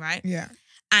through something, right? Yeah.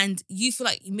 And you feel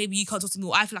like maybe you can't talk to me,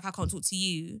 or I feel like I can't talk to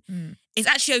you. It's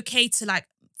actually okay to like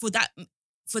for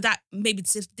that maybe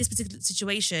this particular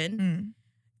situation.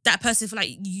 That person feel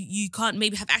like you can't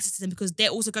maybe have access to them because they're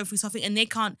also going through something and they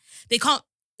can't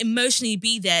emotionally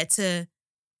be there to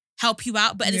help you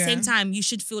out. But at the same time, you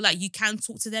should feel like you can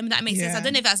talk to them. That makes sense. I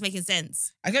don't know if that's making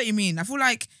sense. I get what you mean. I feel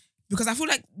like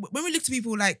when we look to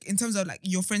people like in terms of like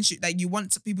your friendship, like you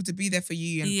want people to be there for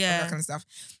you and all that kind of stuff.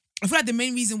 I feel like the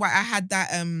main reason why I had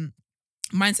that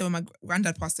mindset when my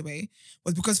granddad passed away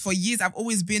was because for years I've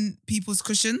always been people's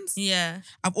cushions. Yeah.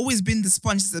 I've always been the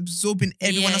sponge that's absorbing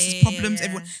everyone else's problems.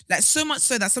 Everyone, like so much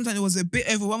so that sometimes it was a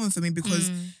bit overwhelming for me because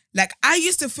like I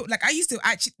used to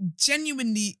actually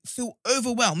genuinely feel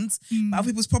overwhelmed by other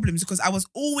people's problems because I was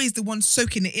always the one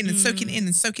soaking it in and soaking it in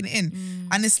and soaking it in.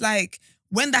 And it's like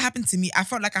when that happened to me, I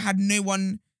felt like I had no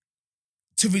one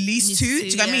to release to. Do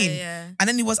you know what I mean? Yeah. And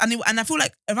then and I feel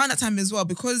like around that time as well,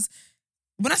 because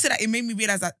when I said that, it made me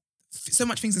realize that so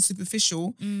much things are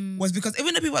superficial was because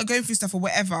even though people are going through stuff or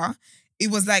whatever,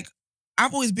 it was like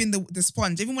I've always been the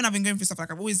sponge. Even when I've been going through stuff,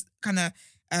 like I've always kind of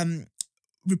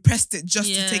repressed it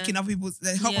just to take in other people's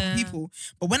help other people.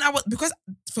 But because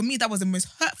for me that was the most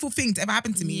hurtful thing to ever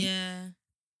happen to me. Yeah.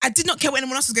 I did not care what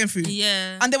anyone else was going through.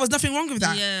 Yeah. And there was nothing wrong with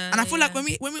that. Yeah, and I feel like when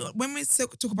we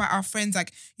talk about our friends,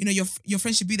 like, you know, your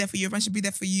friend should be there for you, your friend should be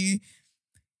there for you.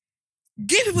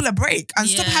 Give people a break and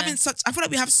stop having I feel like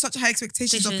we have such high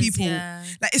expectations of people. Yeah.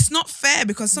 Like it's not fair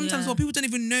because sometimes people don't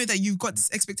even know that you've got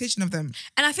this expectation of them.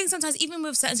 And I think sometimes even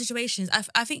with certain situations,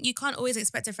 I think you can't always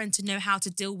expect a friend to know how to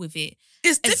deal with it.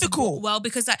 It's difficult. Well,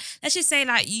 because like, let's just say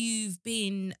like you've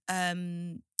been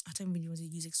I don't really want to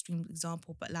use extreme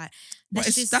example, but like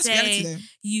let's just say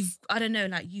you've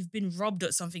been robbed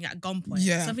or something at gunpoint.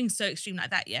 Yeah. Something so extreme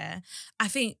like that, yeah. I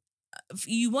think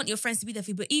you want your friends to be there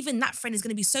for you, but even that friend is going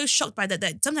to be so shocked by that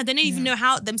sometimes they don't even know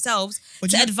how themselves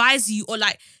to advise you or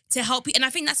like to help you. And I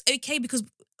think that's okay because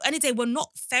any day we're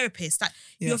not therapists. Like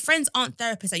your friends aren't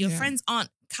therapists. Like your friends aren't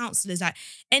counselors. Like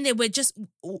anyway, we're just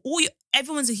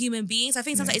everyone's a human being. So I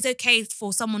think sometimes it's okay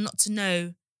for someone not to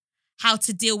know how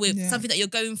to deal with something that you're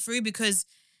going through because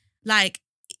like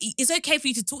it's okay for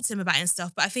you to talk to them about it and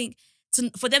stuff. But I think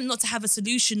for them not to have a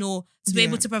solution or to be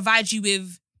able to provide you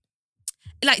with,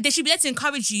 like, they should be there to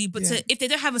encourage you, but if they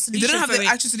don't have a solution, if they don't have the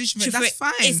actual solution for it, that's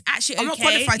fine. It's actually okay. I'm not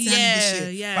qualified to handle this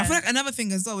shit. Yeah. But I feel like another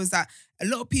thing as well is that a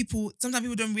lot of people, sometimes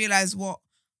people don't realize what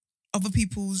other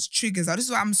people's triggers are. This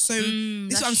is why I'm so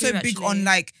big on,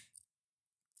 like,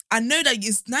 I know that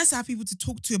it's nice to have people to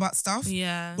talk to about stuff,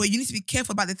 but you need to be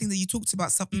careful about the things that you talk to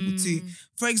about stuff people too.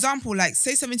 For example, like,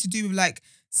 say something to do with like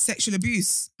sexual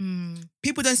abuse.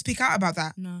 People don't speak out about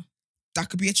that. No. That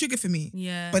could be a trigger for me.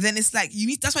 Yeah. But then it's like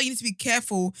that's why you need to be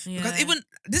careful because even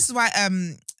this is why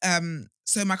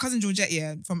so my cousin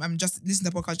Georgette from just listen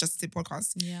to the podcast, Just a Tip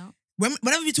podcast. Yeah.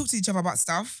 Whenever we talk to each other about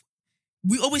stuff,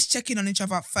 we always check in on each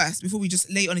other first before we just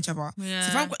lay it on each other. Yeah.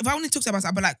 So if I want to talk to you about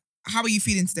stuff, I'll be like, how are you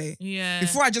feeling today? Yeah.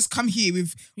 Before I just come here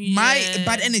with my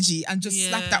bad energy and just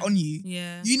slap that on you.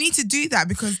 Yeah. You need to do that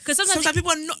because sometimes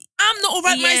people are not. I'm not all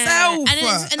right myself.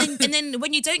 And then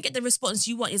when you don't get the response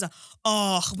you want, it's like,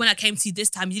 oh, when I came to you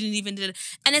this time, you didn't even do it.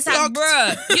 And it's like,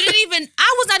 bruh, you didn't even.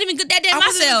 I was not even good that day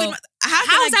myself.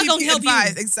 How is that going to help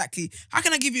you? Exactly. How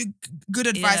can I give you good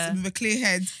advice with a clear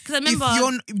head? Because I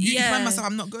remember, if you find myself,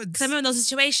 I'm not good. Because I remember there was a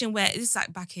situation where it's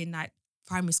like back in like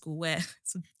primary school where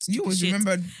you always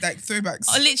remember like throwbacks.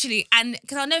 Oh, literally, and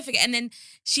because I'll never forget. And then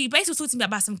she basically was talking to me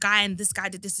about some guy, and this guy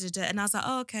did this, and I was like,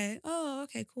 oh,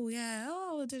 okay, cool, yeah,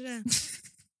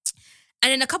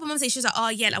 And then a couple months later, she was like, oh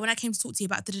yeah, like when I came to talk to you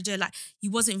about like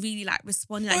you wasn't really like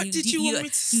responding. Like, what did you want me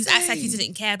to say? You acted like you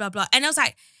didn't care, blah blah. And I was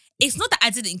like, it's not that I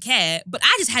didn't care, but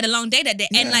I just had a long day that day,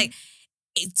 and like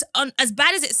it's as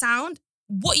bad as it sound,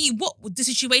 what the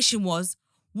situation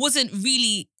wasn't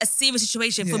really a serious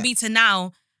situation for me to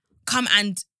now come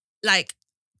and like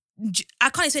I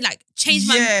can't say like change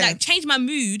my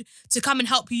mood to come and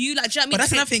help you. Like, do you know what I mean? But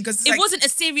that's another thing because it wasn't a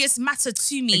serious matter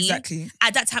to me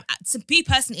at that time, to be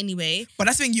person anyway. But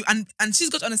that's when and she's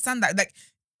got to understand that, like,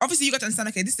 obviously you got to understand,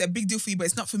 okay, this is a big deal for you, but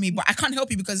it's not for me. But I can't help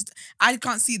you because I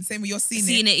can't see it the same way you're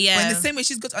seeing it. Yeah. But in the same way,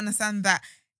 she's got to understand that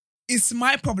it's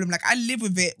my problem. Like I live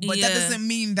with it, but that doesn't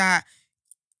mean that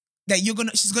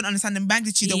she's gonna understand the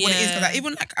magnitude of what it is. Because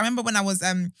even like I remember when I was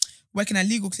working at a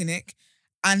legal clinic,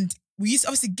 and we used to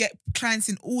obviously get clients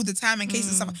in all the time and cases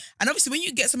and stuff. And obviously when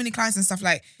you get so many clients and stuff,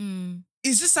 like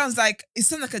it just sounds like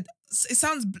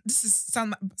sound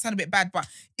a bit bad, but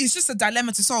it's just a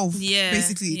dilemma to solve.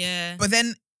 Basically. Yeah. But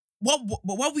then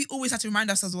what we always had to remind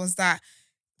ourselves was that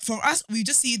for us, we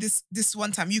just see this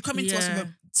one time. You come into us with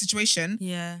a situation.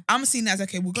 Yeah. I'm seeing it as,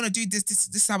 okay, we're gonna do this. This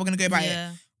is how we're gonna go about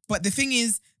it. But the thing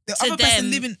is, the other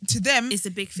person living, to them, it's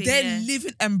a big thing. They're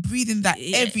living and breathing that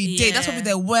every day. That's probably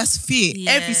their worst fear.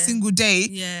 Every single day.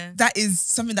 Yeah. That is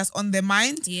something that's on their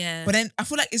mind. Yeah. But then I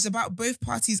feel like it's about both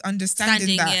parties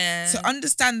understanding that. Yeah. So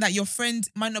understand that your friend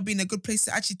might not be in a good place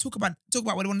to actually talk about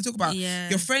what they want to talk about. Yeah.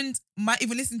 Your friend might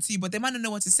even listen to you, but they might not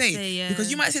know what to say. Because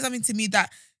you might say something to me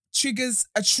that triggers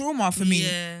a trauma for me.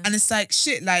 Yeah. And it's like,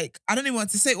 shit, like, I don't even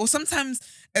want to say. Or sometimes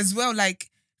as well,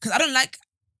 like, because I don't like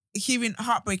hearing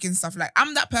heartbreaking stuff. Like,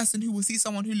 I'm that person who will see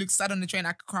someone who looks sad on the train,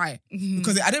 I could cry.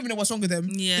 Because I don't even know what's wrong with them.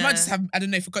 Yeah. They might just have, I don't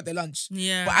know, forgot their lunch.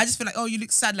 Yeah. But I just feel like, oh, you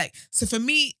look sad. Like, so for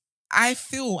me, I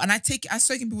feel, and I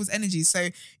soak in people's energy. So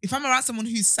if I'm around someone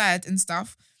who's sad and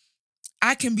stuff,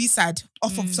 I can be sad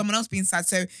off of someone else being sad.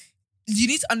 So you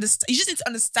need to understand, you just need to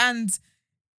understand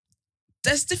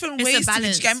there's different ways to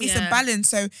it. You get me? It's a balance.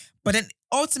 So, but then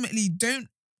ultimately, don't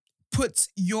put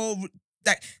your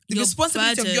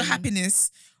responsibility of your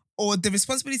happiness or the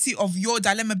responsibility of your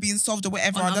dilemma being solved or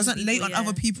whatever doesn't lay on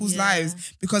other people's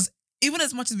lives. Because even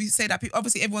as much as we say that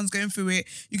obviously everyone's going through it,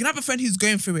 you can have a friend who's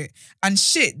going through it and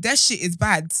their shit is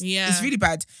bad. Yeah. It's really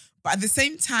bad. But at the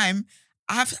same time,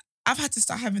 I've had to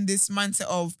start having this mindset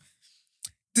of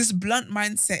this blunt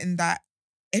mindset in that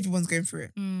everyone's going through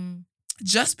it.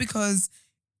 Just because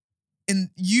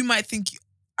you might think,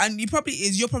 and you probably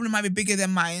is, your problem might be bigger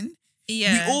than mine.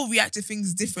 Yeah. We all react to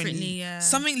things differently. Yeah.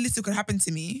 Something little could happen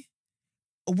to me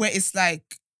where it's like,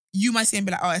 you might say and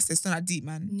be like, oh, Esther, it's not that deep,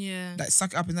 man. Yeah. Like,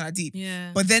 suck it up, it's not that deep.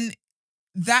 Yeah. But then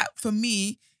that, for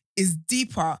me, is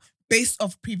deeper based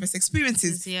off previous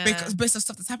experiences. Because based on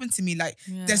stuff that's happened to me. Like,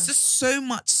 there's just so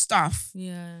much stuff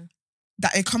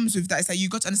that it comes with that. It's like, you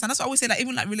got to understand. That's what I always say, like,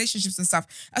 even like relationships and stuff.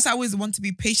 That's why I always want to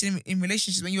be patient in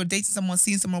relationships when you're dating someone,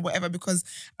 seeing someone, whatever, because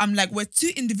I'm like, we're two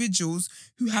individuals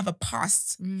who have a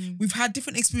past. We've had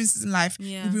different experiences in life.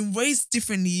 Yeah. We've been raised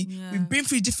differently. Yeah. We've been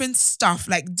through different stuff,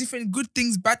 like different good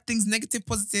things, bad things, negative,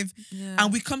 positive. Yeah.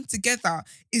 And we come together.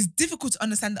 It's difficult to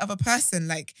understand the other person.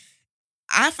 Like,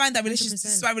 I find that relationships,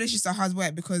 this is why relationships are hard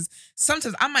work, because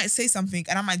sometimes I might say something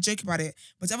and I might joke about it,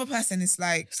 but the other person is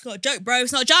like, it's not a joke, bro.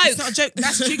 It's not a joke. It's not a joke.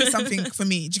 That's triggered something for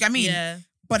me. Do you get what I mean? Yeah.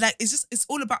 But like, it's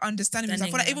all about understanding. Because I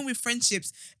feel like even with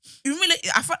friendships,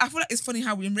 I feel like it's funny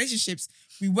how in relationships,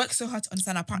 we work so hard to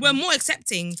understand our partner. We're more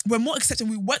accepting. We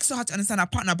work so hard to understand our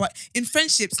partner. But in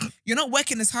friendships, you're not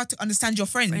working as hard to understand your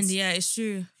friends. Yeah, it's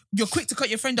true. You're quick to cut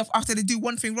your friend off after they do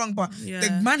one thing wrong. But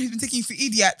the man who's been taking you for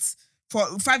idiots for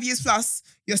 5 years plus,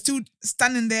 you're still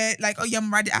standing there like, oh yeah,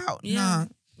 I'm ride it out. Yeah. Nah.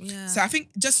 Yeah. So I think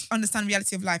just understand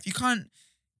reality of life. You can't.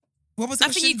 What was the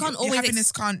question? You can't always. Your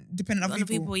happiness can't depend on other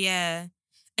people. Yeah.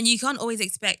 And you can't always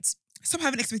expect. Stop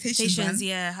having expectations, man.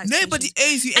 Yeah. Nobody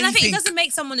owes you anything. And I think it doesn't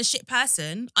make someone a shit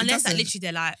person unless that literally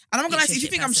they're like. And I'm not gonna lie to you, if you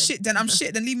think I'm shit, then I'm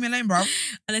shit. Then leave me alone, bro.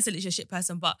 Unless they're literally a shit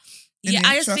person, but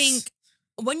I just think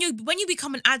when you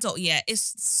become an adult,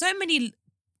 it's so many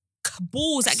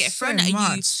balls that get thrown at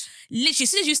you. Literally, as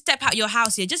soon as you step out your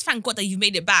house here, just thank God that you've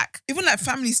made it back. Even like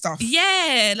family stuff.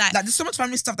 Yeah, like there's so much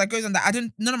family stuff that goes on that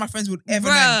none of my friends would ever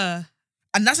know.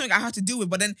 And that's something I have to deal with.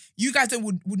 But then you guys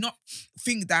would not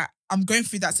think that I'm going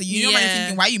through that. So you're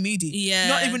thinking, why are you moody? Yeah.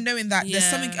 Not even knowing that there's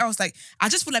something else. Like, I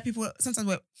just feel like people, sometimes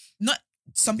a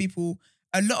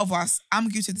lot of us, I'm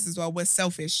guilty of this as well, we're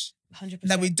selfish. 100%.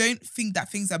 That we don't think that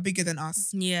things are bigger than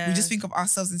us. Yeah. We just think of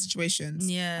ourselves in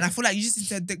situations. Yeah. And I feel like you just need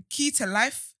to, the key to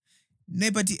life,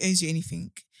 nobody owes you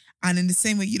anything. And in the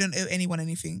same way, you don't owe anyone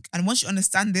anything. And once you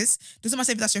understand this, doesn't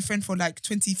matter if that's your friend for like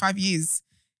 25 years,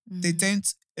 they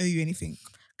don't owe you anything.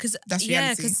 That's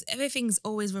reality. Because everything's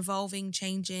always revolving,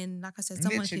 changing. Like I said,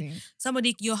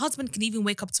 somebody, your husband can even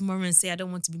wake up tomorrow and say, I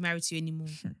don't want to be married to you anymore.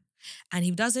 And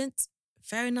he doesn't.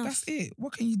 Fair enough. That's it.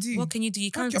 What can you do? You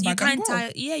can't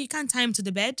tie him to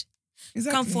the bed. Exactly.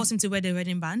 You can't force him to wear the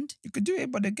wedding band. You could do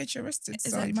it, but they'll get you arrested.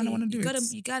 Exactly. So you might not want to do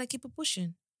it. You gotta keep it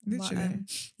pushing. Literally.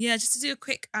 But, just to do a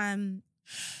quick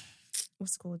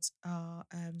what's it called?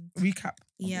 Recap.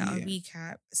 A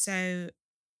recap. So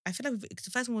I feel like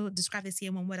the first one we'll describe this year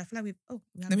in one word. I feel like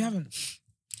we haven't.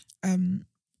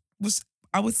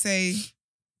 I would say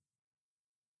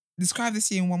describe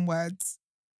this year in one word: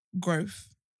 growth.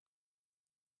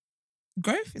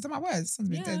 Growth? Is that my word? Sounds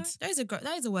a bit Yeah, dead. that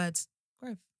is a word.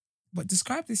 Growth. But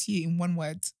describe this year in one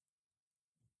word.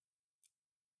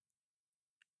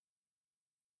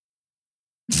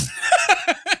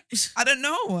 I don't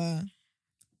know.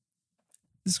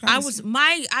 Describe this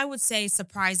year. I would say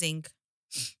surprising.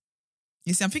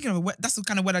 You see, I'm thinking of a word. That's the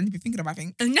kind of word I need to be thinking of, I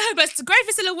think. No, but growth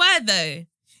is still a word though.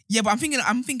 Yeah, but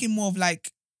I'm thinking more of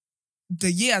like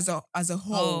the year as a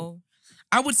whole. Oh.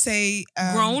 I would say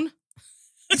Grown.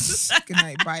 Good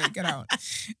night, bye, get out.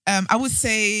 I would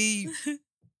say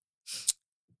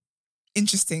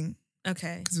interesting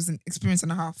Okay. because it was an experience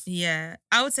and a half. Yeah.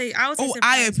 I would say Oh, surprising.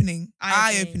 eye-opening.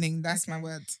 Eye-opening. Eye-opening. That's my Okay.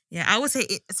 word. Yeah, I would say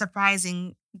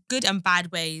surprising, good and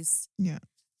bad ways. Yeah.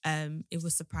 It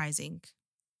was surprising.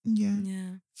 Yeah.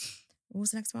 Yeah. What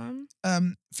was the next one?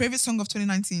 Favorite song of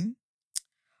 2019.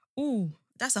 Ooh,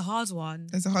 that's a hard one.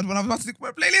 There's a hard one. I'm about to look at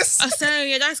my playlist. Oh, so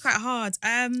yeah, that's quite hard.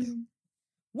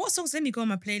 What songs? Let me go on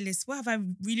my playlist. What have I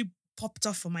really popped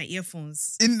off on my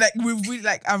earphones? In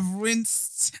like I've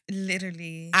rinsed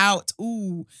Literally. out.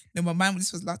 Ooh, no, my mind.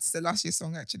 This was last year's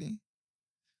song actually.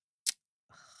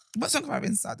 What song have I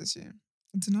rinsed out this year?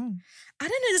 I don't know. I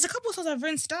don't know. There's a couple of songs I've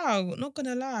rinsed out. Not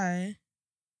gonna lie.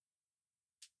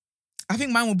 I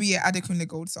think mine will be an Adekunle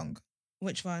Gold song.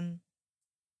 Which one?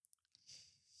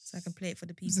 So I can play it for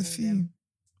the people. There's a few.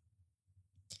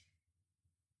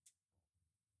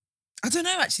 I don't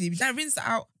know actually. Did I rinse that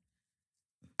out?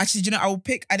 Actually, do you know, I will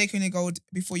pick Adekunle Gold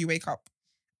Before You Wake Up.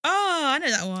 Oh, I know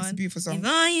that one. It's a beautiful song.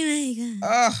 Before you wake up,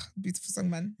 Oh, beautiful song,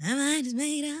 man. my mind is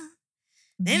made up.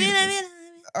 Baby, Beautiful. let me.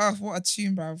 Oh, what a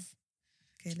tune, bruv.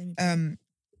 Okay, let me.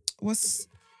 What's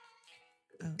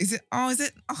Oh. is it? Oh, is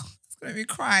it? Oh, it's gonna make me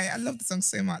cry. I love the song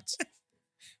so much.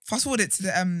 Fast forward it to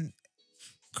the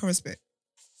chorus bit.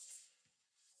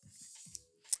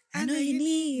 I know you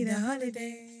need a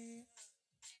holiday.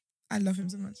 I love him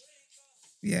so much.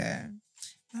 Yeah.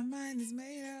 My mind is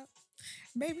made up.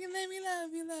 Baby, let me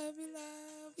love you, love you,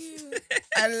 love you.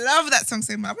 I love that song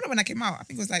so much. I remember when I came out. I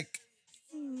think it was like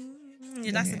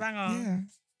Yeah, that's a banger. Yeah.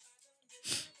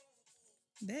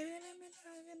 Baby, let me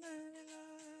love you, love you,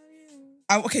 love you.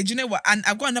 Oh, okay, do you know what? And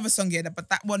I've got another song here, but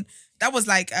that was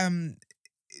like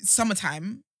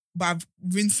summertime, but I've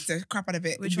rinsed the crap out of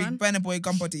it. Which one? Burna Boy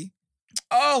Gun Body.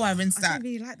 Oh, I rinsed I that. don't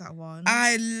really like that one.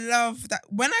 I love that.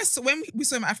 When we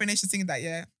saw him at Afro Nation singing that,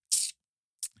 yeah,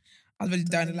 I was ready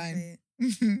down the line.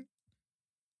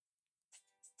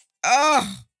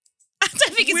 Oh, I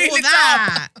don't think it's Wheel all it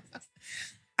that.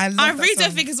 I love I that really don't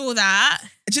song. think it's all that.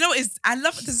 Do you know what is? I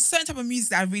love. There's a certain type of music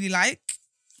that I really like.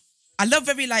 I love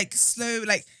very like slow,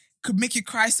 like could make you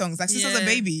cry songs. Like since I was a Yeah.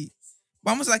 baby,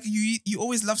 but almost like you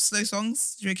always love slow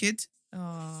songs. You're a kid.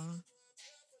 Oh.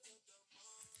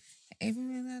 It's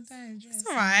It's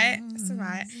all right. It's all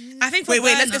right. I think for Wait,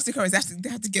 let's Burna- get to the chorus. They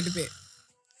have to get the bit.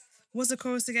 What's the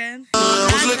chorus again? I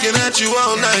was looking at you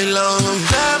all night long.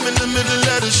 I'm in the middle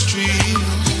of the street.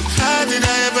 How did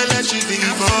I ever let you leave?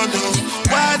 Oh no.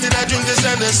 Why did I drink this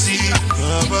Hennessy?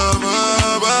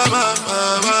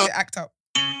 Act up.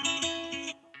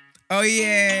 Oh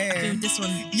yeah. Dude, this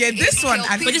one. Yeah, this one.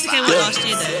 I But think this came out last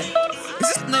year though. Is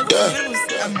this no? When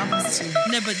was my position?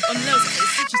 No, but on those,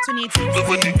 it's just 2018.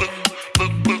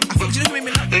 Do you know who made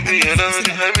me laugh?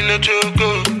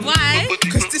 Why?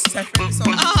 Because this is her favorite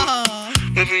song. Oh.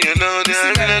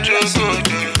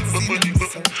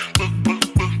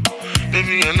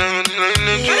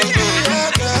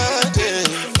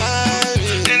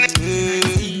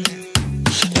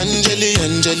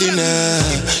 Angelina,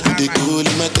 you dey cool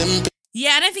in my temper.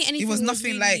 Yeah, I don't think anything It was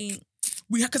nothing really... like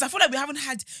because I feel like we haven't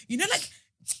had, you know, like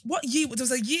what year? There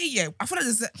was a year. Yeah, I feel like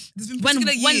there's been when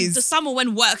particular years, the summer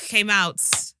when Work came out,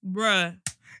 bruh.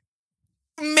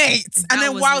 mate, That and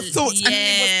then was Wild lit. Thoughts. And it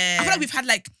was, Yeah. I feel like we've had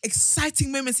like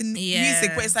exciting moments in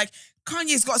music, but it's like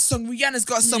Kanye's got a song, Rihanna's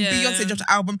got a song, Yeah. Beyonce dropped an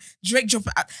album, Drake dropped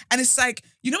it, and it's like,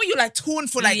 you know when you're like torn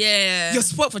for like yeah. your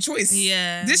spot for choice.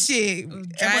 Yeah. This year, Dry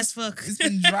everyone's- as fuck. it's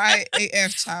been dry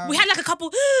AF, child. We had like a couple,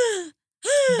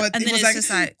 but and it then was it's like, just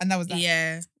like, and that was that.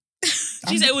 yeah.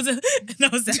 She said it was a, and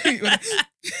that was that.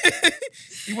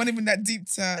 You weren't even that deep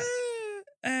to.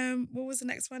 What was the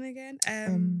next one again?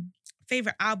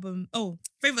 Favorite album. Oh,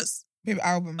 favorites. Favorite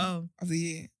album Oh, of the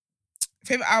year.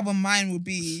 Favorite album, mine would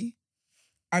be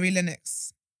Ari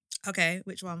Lennox. okay.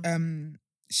 Which one?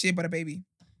 Shea Butter Baby.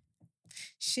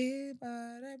 Shea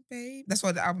Butter Baby. That's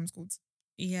what the album's called.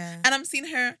 Yeah. And I'm seeing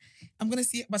her. I'm gonna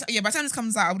see. But yeah, by the time this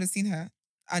comes out, I would have seen her.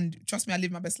 And trust me, I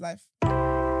live my best life.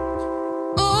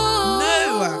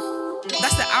 No,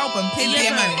 that's the album. Play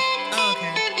Yeah, BMO. Oh,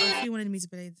 okay. Oh, if you wanted me to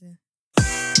play the.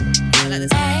 I like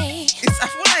this. I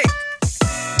feel like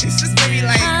it's just very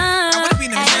like I want to be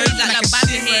in a robe, like a bang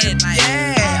sheer your head, robe. like-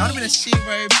 Yeah, I want to be in a sheer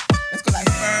robe. Let's go like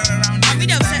fur around. I'm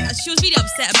really upset. She was really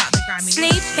upset about the Grammy.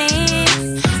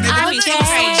 Sleeping,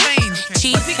 okay,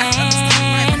 cheap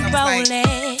and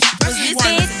rolling.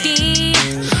 City,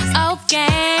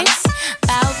 okay,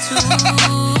 about to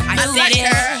I like lose her. it.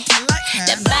 I like her.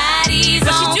 The body's But she's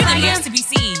on doing the fire. best to be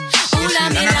seen. Ooh, let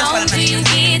me know till you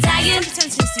get tired.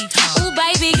 Ooh,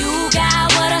 baby, you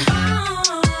got what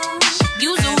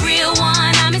you's a real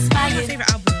one. I'm My inspired. favorite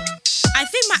album. I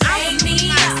think my album. Take me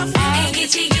out, ay,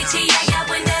 get you, yeah, yeah,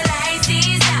 when the lights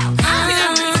is out.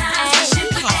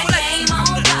 Game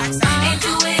on box, and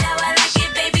do it how I like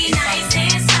it, baby, nice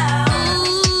and slow.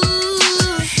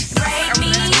 Ooh, break me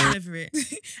out. Favorite.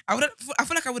 I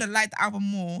feel like I would have liked the album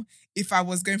more if I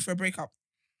was going for a breakup.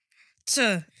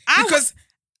 Sure. Because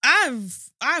I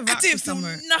I rocked didn't with feel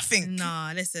Summer. nothing.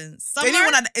 Nah, listen. The Summer. only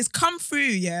one that is come through,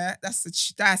 yeah, that's a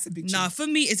big tune. Nah, for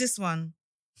me, it's this one.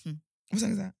 What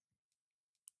song is that?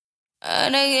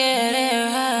 I'm gonna get it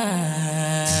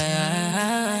right.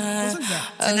 What song is that?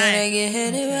 I'm gonna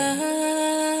get it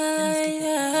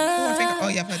Oh, I think. right. Oh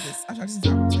yeah, I've heard this. I've listened to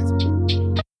it.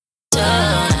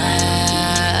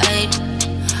 Tonight,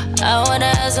 I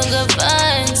wanna have some good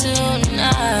fun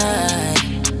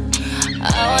tonight.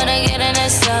 I wanna get in the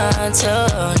sun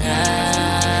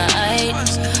tonight.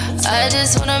 I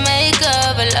just wanna make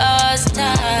up a lost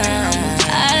time.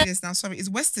 Yes, now sorry, it's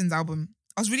Weston's album.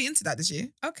 I was really into that this year.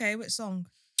 Okay, which song?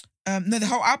 No, the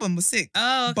whole album was sick.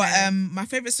 Oh, okay. But my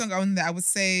favorite song on there, I would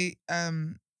say I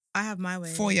have My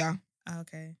Way. For Ya. Oh,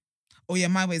 okay. Oh yeah,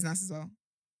 My Way is nice as well.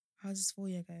 How does this For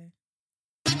Ya go?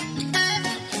 Okay,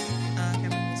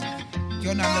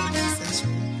 You're now level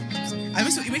essential.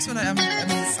 It makes me want to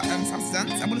salsa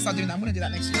dance. I'm gonna start doing that. I'm gonna do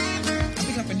that next year. I'm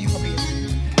picking up a new hobby.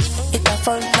 It a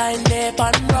front line there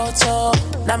on road, so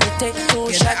now me take two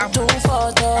Yeah, shots, that two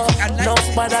photo. I like No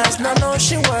it. badass, no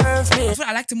she worth me. I thought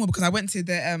I liked it more because I went to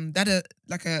the they had a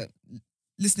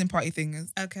listening party thing,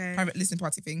 Okay. private listening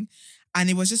party thing, and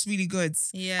it was just really good.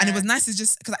 Yeah. And it was nice to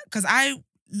just because I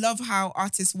love how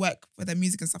artists work with their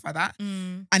music and stuff like that,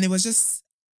 Mm, and it was just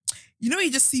when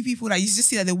you just see people you just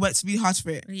see that they worked really hard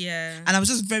for it, yeah. and I was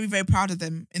just very very proud of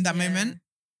them in that Yeah. moment.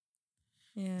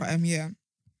 Yeah. But yeah.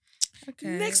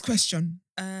 Okay. Next question.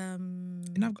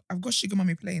 I've got Sugar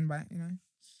Mommy playing, but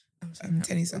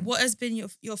Tenny song. What has been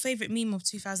your favorite meme of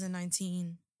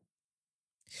 2019?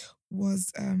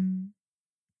 Was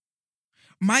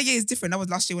My Year is different. That was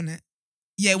last year, wasn't it?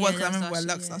 Yeah, it was. Yeah, 'Cause I that was remember last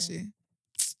Lux year, last year.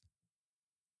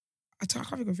 I can't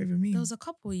think of a favorite meme. There was a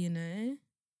couple, you know.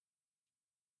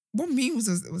 What meme was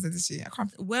it this year? I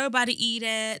can't. We're about to eat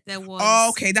it. There was. Oh,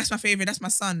 okay, that's my favorite. That's my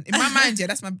son. In my mind, yeah,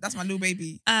 that's my little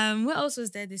baby. What else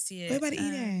was there this year? We're about to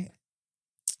eat it.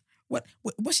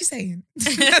 What's she saying?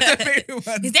 That's my favorite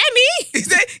one. Is that me? Is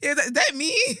that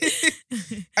me?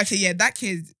 Okay, yeah, that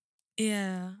kid.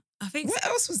 Yeah, I think. What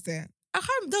else was there? I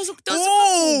can't. There was a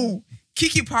Oh,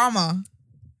 Kiki Palmer.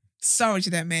 Sorry to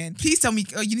that man. Please tell me.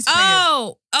 Oh, you need to play it.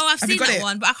 Oh, I've Have you seen got that it?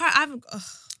 one, but I can't. I haven't. Ugh.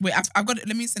 Wait, I've got it.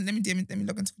 Let me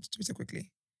log into Twitter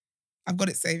quickly. I've got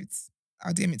it saved.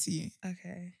 I'll DM it to you.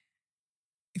 Okay.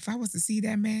 If I was to see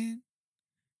that man,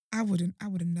 I wouldn't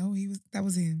know that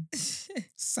was him.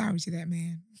 Sorry to that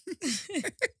man. Do you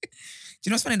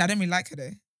know what's funny? I don't really like her though.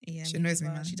 Yeah, She annoys me,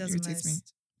 neither. man. She does Irritates me.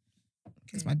 most.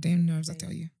 It's my damn nerves, I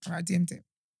tell you. All right, DM'd it.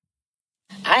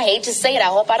 I hate to say it. I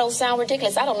hope I don't sound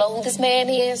ridiculous. I don't know who this man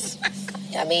is.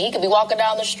 I mean, he could be walking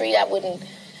down the street. I wouldn't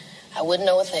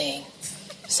know a thing.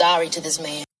 Sorry to this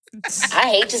man. I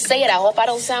hate to say it. I hope I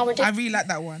don't sound I ridiculous. really like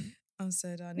that one. I'm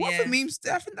so done. What yeah. for memes?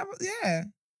 I think that was, yeah.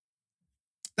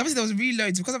 That was, there was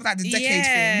reloads because of like the decade thing.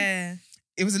 Yeah.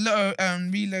 It was a lot of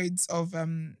reloads of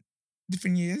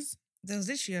different years. There was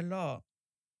literally a lot,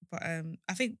 but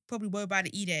I think probably we're about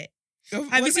to eat it. Have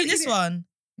Have you seen this one?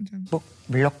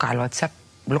 بلوك على الواتساب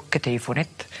بلوك تليفونات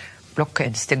بلوك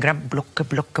انستغرام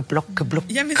بلوك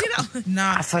You haven't seen that one?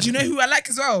 Nah. Do you know who I like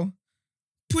as well?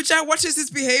 Puja watches his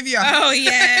behavior. Oh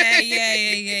yeah.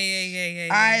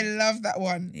 I love that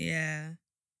one. Yeah.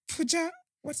 Puja,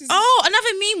 what is Oh,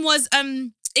 another meme was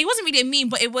it wasn't really a meme,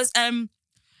 but it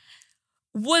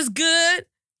was good.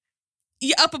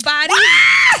 Your upper body.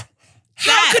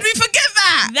 How could we forget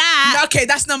that? That. No, okay,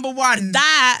 that's number one.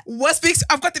 That. What's big?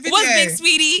 I've got the video. What's big,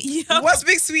 sweetie? Your What's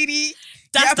big, sweetie?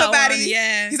 That's Your upper the one, body.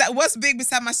 yeah. He's like, what's big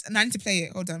beside my? No, I need to play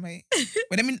it. Hold on, wait.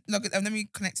 Let me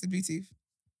connect to the Bluetooth.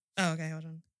 Oh, okay, hold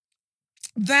on.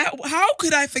 That how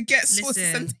could I forget Saucy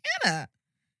Listen. Santana?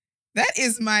 That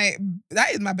is my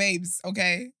babes.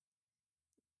 Okay.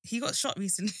 He got shot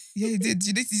recently. Yeah, he did.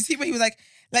 Did you see where he was like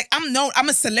I'm known. I'm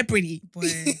a celebrity. Boy.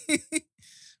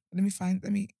 Have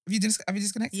you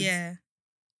disconnected? Yeah.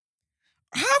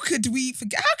 How could we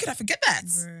forget? How could I forget that?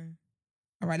 Bruh.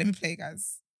 All right, let me play,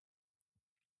 guys.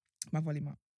 My volume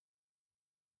up.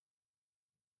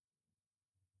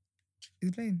 Is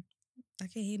it playing? I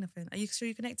can't hear nothing. Are you sure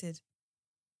you're connected?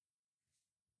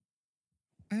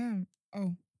 I am.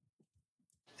 Oh.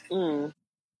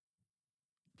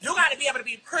 You gotta be able to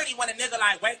be pretty when a nigga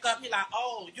like wake up, he like,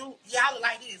 oh, y'all look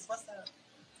like this. What's up?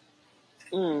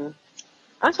 I'm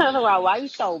trying to figure out why you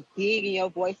so big and your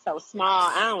voice so small.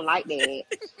 I don't like that.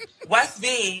 What's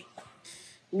big?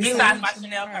 Besides my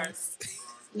Chanel purse.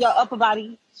 Your upper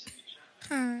body.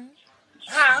 Huh?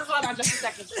 Hold on just a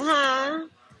second.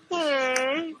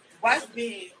 What's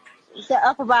big? The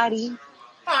upper body.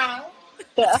 Huh?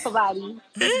 The upper body.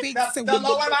 The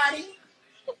lower body?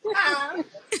 Huh?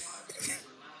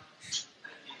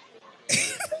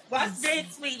 What's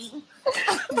big, sweetie?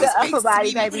 The upper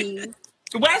body, baby.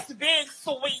 What's big,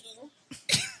 sweetie?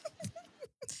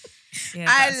 Yeah,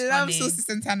 I that's love funny. Saucy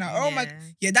Santana. Oh my.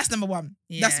 Yeah, that's number one.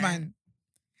 That's Yeah. mine.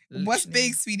 What's Literally.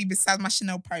 big, sweetie, besides my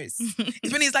Chanel purse?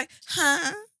 It's when he's like,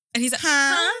 huh? And he's like,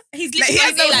 Huh? He's Like, he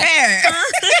has no literally hair.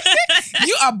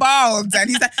 You are bald. And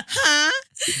he's like, huh?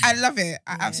 I love it.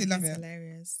 I absolutely love it's it.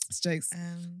 hilarious. It's jokes.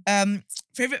 Um,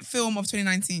 Favorite film of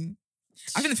 2019?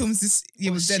 I think the film this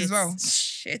year was dead as well.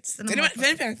 Shit. The only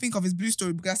thing I can think of is Blue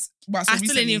Story because well, I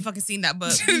still ain't even fucking seen that,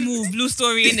 but we move Blue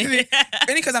Story in it.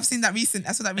 Only because I've seen that recent.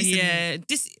 I saw that recently. Yeah,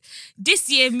 this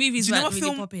year movies Do you know weren't what really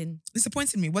film popping.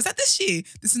 disappointed me? Was that this year?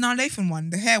 The Sanaa Lathan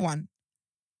one, the hair one.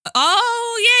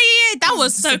 Oh yeah. That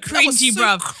was so cringy, so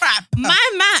bruv. crap. My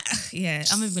man, yeah,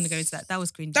 I'm even gonna go into that. That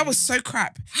was cringy. That was so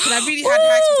crap. But I really had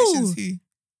high expectations.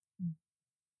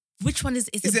 Who? Which one is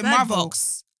Is it? it Bird Marvel?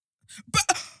 Box? But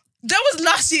that was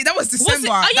last year. That was December.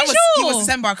 Are you It sure? was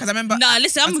December because I remember. Nah,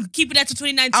 listen, I'm keeping that to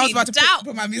 2019. I was about to that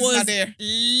put my music was out there.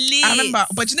 lit. I remember,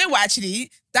 but you know what?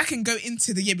 Actually, that can go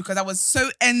into the year because I was so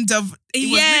end of.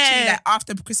 It was literally like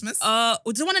after Christmas. Was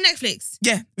the one on Netflix?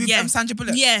 Yeah, with Sandra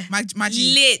Bullock. Yeah,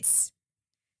 Maggie. lit.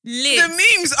 The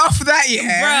memes off that year,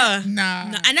 bruh.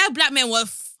 Nah. And that black man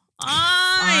was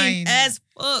fine as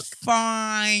fuck.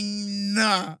 Fine.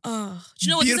 Oh, do you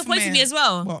know what Beautiful disappointed man. me as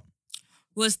well? What?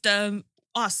 Was the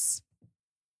Us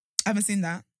I haven't seen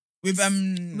that with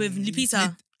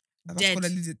Lupita.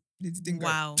 Dead. Dingo.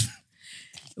 Wow.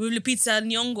 With Lupita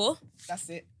Nyong'o. That's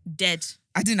it. Dead.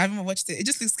 I haven't watched it. It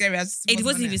just looks scary. It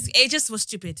wasn't even. It just was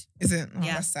stupid. Is it? Oh,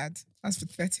 Yeah. That's sad. That's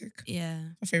pathetic. Yeah.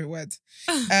 My favorite word.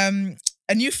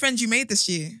 A new friend you made this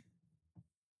year.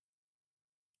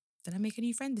 Did I make a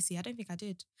new friend this year? I don't think I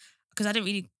did. Because I don't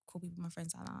really call people my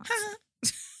friends like that.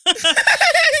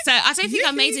 So I don't think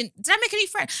I made it. Did I make a new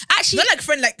friend? Actually, not like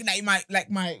friend, like my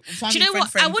family. do you know what?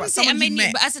 Friend, I wouldn't say I made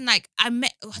new, but as in like I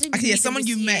met. I didn't Okay, yeah, meet them someone this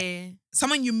you met. year.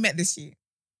 Someone you met this year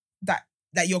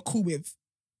that you're cool with,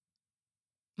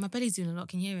 My belly's doing a lot.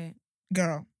 Can you hear it?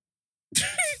 girl.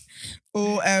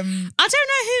 Or I don't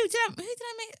know who did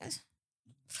I meet.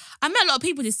 I met a lot of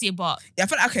people this year, but yeah, I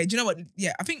feel like, okay. Do you know what?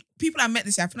 Yeah, I think people I met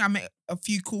this year. I think I met a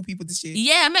few cool people this year.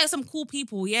 yeah, I met some cool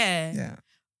people. Yeah. Yeah.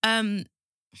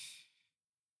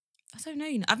 I don't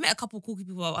know. I've met a couple of cool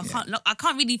people. I can't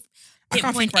really I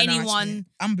can't pinpoint think right now, anyone. actually.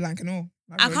 I'm blank and all.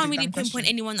 I can't really pinpoint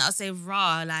anyone that I'll say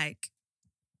raw. Like,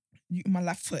 you in my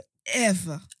life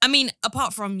forever. I mean,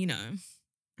 apart from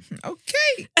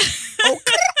Okay.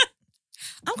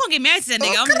 I'm gonna get married to that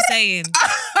nigga. I'm just saying.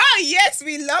 Yes,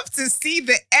 we love to see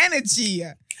the energy.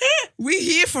 We're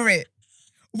here for it.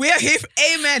 We're here for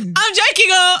amen. I'm joking,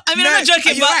 I'm not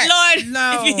joking, but right. Lord,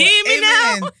 No, if you hear me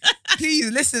amen. now. Please,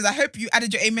 listeners, I hope you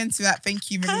added your amen to that. Thank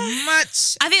you very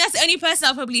much. I think that's the only person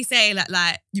I'll probably say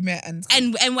like You met and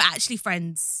we're actually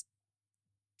friends.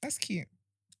 that's cute.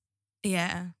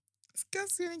 Yeah.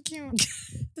 That's really cute.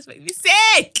 That's making me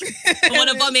sick. I want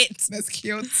to vomit. That's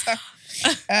cute.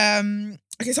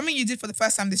 Okay, something you did for the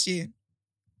first time this year.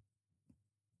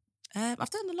 I've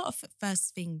done a lot of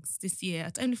first things this year. I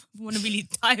don't want to really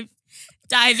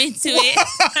dive into it.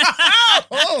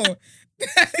 Oh,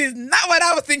 that is not what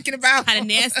I was thinking about. Kind of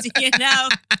nasty,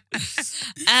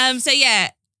 So yeah,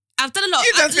 I've done a lot.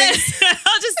 You done things.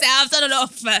 I'll just say I've done a lot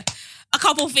of a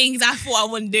couple things I thought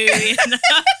I wouldn't do.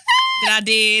 That I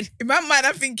did. In my mind,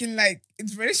 I'm thinking like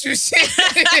inspirational shit.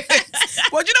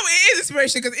 Well, you know, it is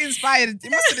inspiration because it inspired. It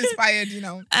must have inspired,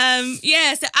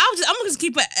 Yeah. So I'm gonna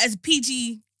keep it as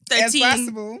PG-13 as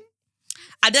possible.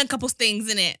 I done a couple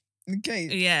things in it. Okay.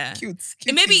 Yeah. Cute.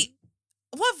 And maybe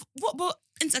what?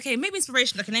 Okay, maybe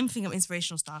inspirational. Okay, let me think of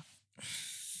inspirational stuff.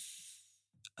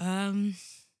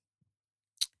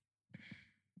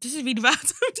 This is really bad.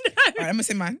 Alright, I'm gonna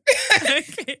say mine.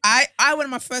 Okay. I went on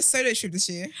my first solo trip this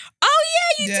year. Oh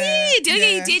yeah, you Yeah, did. Yeah,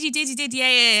 yeah. you did.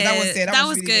 Yeah. So that was there. That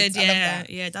was really good. good. I love Yeah, that.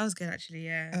 yeah, that was good actually.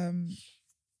 Yeah. And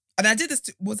I did this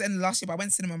towards the end of last year, but I went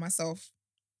to cinema myself.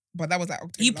 But that was like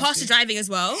October. You passed the driving as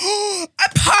well. I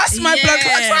passed my blood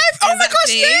clot drive. Oh my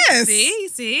gosh, yes.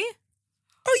 See?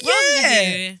 Oh What else did yeah.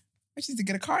 you do? I just need to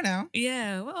get a car now.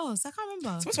 Yeah. What else? I can't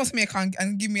remember. Someone sponsor me a car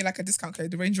and give me like a discount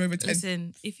code, the Range Rover 10.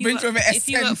 Listen, if you Range work, Rover if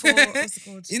you work S10. for what's it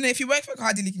called? You know, if you work for a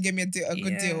car deal, you can get me a good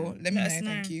Yeah, deal. Let me know, let us know.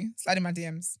 thank you. Slide in my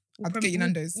DMs. I'll Prom- get you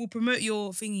Nando's. We'll promote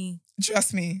your thingy,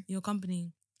 Trust me. your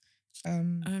company. Yeah.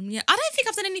 Yeah, I don't think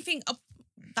I've done anything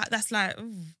that's like,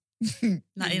 ooh,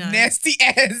 like, you know. Nasty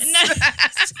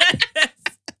ass.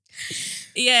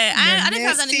 Yeah, I don't think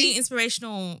I've done nasty. any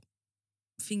inspirational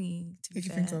thingy. To be You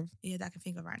can fair. think of. Yeah, that I can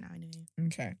think of right now. Anyway.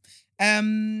 Okay.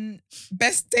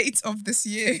 Best date of this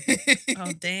year.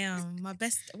 Oh damn!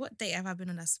 What date have I been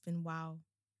on that's been wow?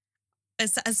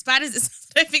 As bad as it's,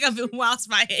 I don't think I've been wowed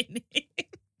by any.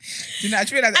 You know, I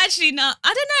just realized. Actually, no,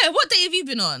 I don't know. What date have you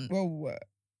been on? Whoa.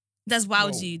 That's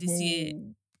wowed you this year.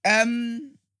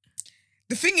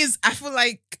 The thing is, I feel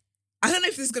like I don't know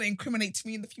if this is gonna incriminate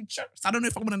me in the future. So I don't know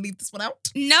if I'm gonna leave this one out.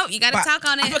 No, you gotta But talk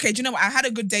on it. Okay, do you know what? I had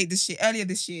a good date earlier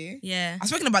this year. Yeah. I was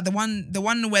talking about the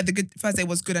one where the first date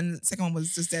was good and the second one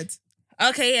was just dead.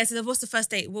 Okay, yeah. So what's the first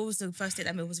date? What was the first date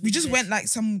that was? We just went like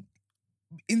some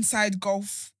inside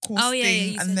golf course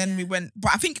thing, you and said, then we went.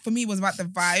 But I think for me it was about the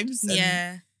vibes. And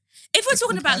Yeah. If we're the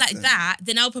talking cool about like person. that,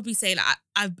 then I'll probably say like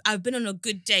I've been on a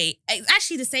good date. It's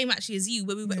actually the same as you,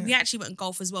 where we actually went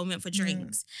golf as well. We went for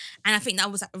drinks, and I think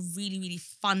that was like a really really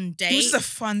fun date. It was just a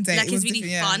fun date. Like It it's was really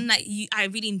different, fun. Like I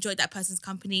really enjoyed that person's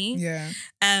company. Yeah.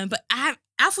 But I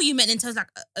thought you meant in terms of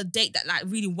like a date that like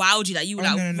really wowed you. Like you were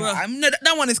like, no. "Bruh." No,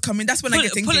 that one is coming. That's when I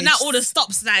get engaged. Pulling out all the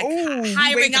stops, like Ooh, we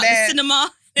hiring wait for out that. the cinema.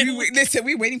 Listen,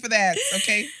 we're waiting for that.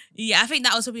 Okay. Yeah, I think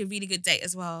that was probably a really good date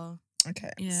as well.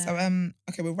 Okay. Yeah. So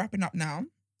okay, we're wrapping up now.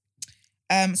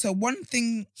 So one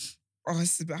thing,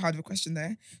 this is a bit hard of a question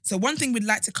there. So one thing we'd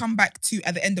like to come back to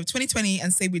at the end of 2020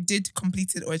 and say we did,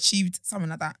 completed, or achieved something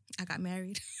like that. I got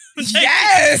married.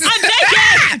 Yes!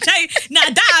 I'm joking. Nah,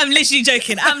 that I'm literally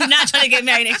joking. I'm not trying to get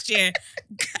married next year.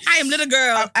 I am little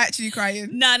girl. I'm actually crying.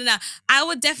 No. I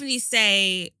would definitely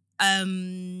say a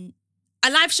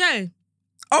live show.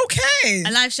 Okay.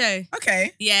 A live show.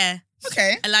 Okay. Yeah.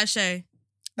 Okay. A live show.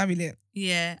 That'd be lit.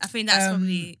 Yeah. I think that's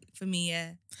probably for me,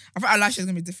 yeah. I feel our live show is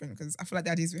gonna be different because I feel like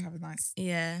the ideas we have are nice.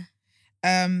 Yeah.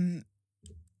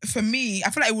 For me, I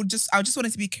feel like I just want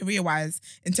it to be career wise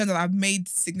in terms of I've made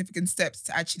significant steps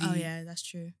to actually. Oh yeah, that's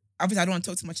true. Obviously, I don't want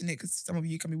to talk too much in it because some of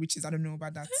you can be witches. I don't know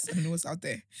about that. I don't know what's out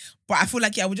there. But I feel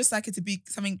like, I would just like it to be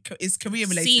something is career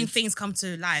related. Seeing things come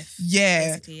to life.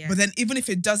 Yeah. Yeah. But then even if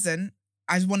it doesn't,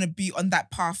 I just want to be on that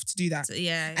path to do that. So,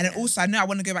 yeah. And then also, I know I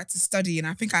want to go back to study, and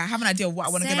I think I have an idea of what I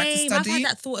want to go back to Same. study. I've had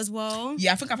that thought as well.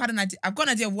 Yeah, I think I've had an idea. I've got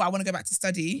an idea of what I want to go back to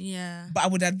study. Yeah. But I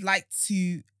would have liked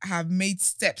to have made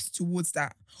steps towards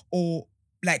that, or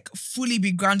like fully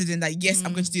be grounded in that. Yes,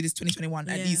 I'm going to do this 2021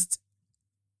 at least.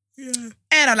 Yeah.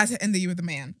 And I'd like to end the year with a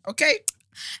man. Okay.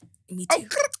 Me too.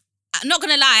 I'm not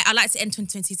gonna lie. I like to end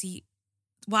 2020.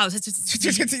 Wow, because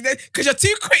you're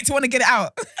too quick to want to get it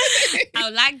out. I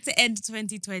would like to end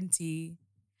 2020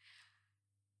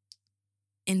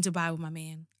 in Dubai with my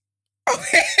man.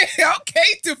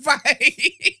 Okay,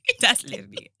 Dubai. That's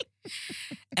literally it.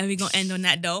 And we're going to end on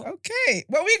that note. Okay.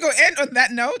 Well, we're going to end on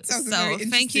that note. That was a very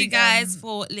thank you interesting, guys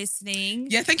for listening.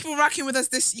 Yeah, thank you for rocking with us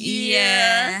this year.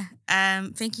 Yeah.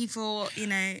 Thank you for,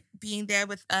 being there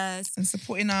with us. And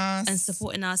supporting us.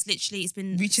 Literally, it's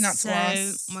been reaching out so to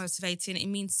us. motivating. It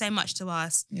means so much to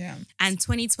us. Yeah. And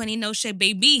 2020, no shade,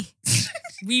 baby.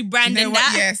 Rebranding You know what?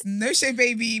 that. Yes, no shade,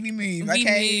 baby. We move.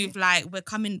 Okay. We move, like we're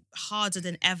coming harder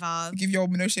than ever. Give your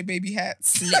no shade, baby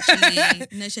hats. Literally,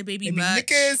 no shade, baby merch.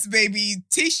 Knickers, baby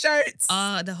t-shirts.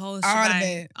 The whole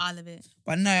shebang. All of it.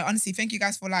 But no, honestly, thank you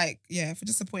guys for for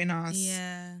just supporting us.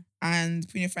 Yeah. And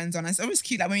putting your friends on. It's always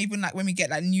cute, when we get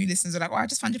new listeners, are like, oh, I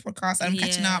just found your podcast. I'm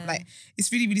catching up. Like,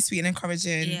 it's really, really sweet and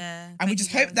encouraging. Yeah. And we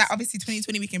just hope that obviously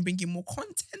 2020 we can bring you more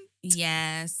content.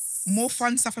 Yes. More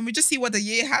fun stuff. And we just see what the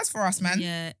year has for us, man.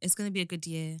 Yeah. It's going to be a good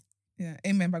year. Yeah.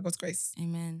 Amen. By God's grace.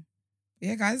 Amen.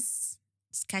 Yeah, guys.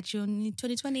 Just catch you on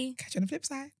 2020. Catch you on the flip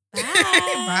side. Bye.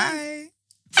 Bye.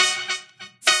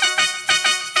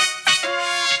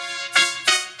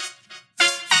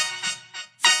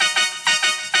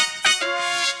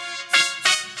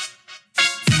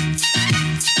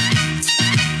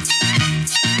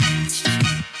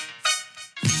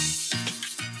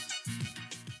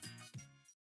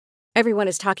 Everyone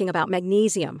is talking about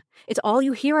magnesium. It's all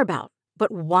you hear about. But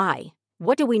why?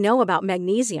 What do we know about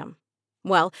magnesium?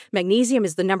 Well, magnesium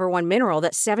is the #1 mineral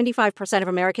that 75% of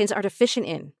Americans are deficient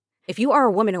in. If you are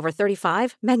a woman over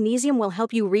 35, magnesium will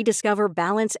help you rediscover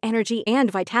balance, energy, and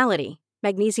vitality.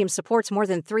 Magnesium supports more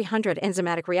than 300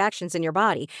 enzymatic reactions in your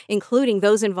body, including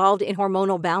those involved in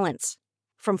hormonal balance.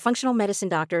 From functional medicine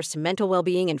doctors to mental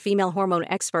well-being and female hormone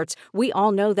experts, we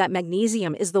all know that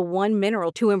magnesium is the one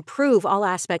mineral to improve all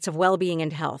aspects of well-being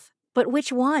and health. But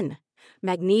which one?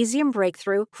 Magnesium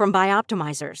Breakthrough from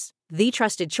Bioptimizers, the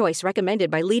trusted choice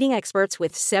recommended by leading experts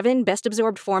with 7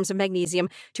 best-absorbed forms of magnesium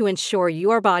to ensure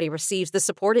your body receives the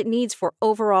support it needs for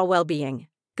overall well-being.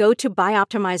 Go to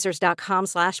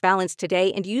bioptimizers.com/balance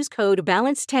today and use code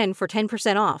BALANCE10 for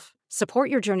 10% off. Support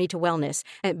your journey to wellness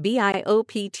at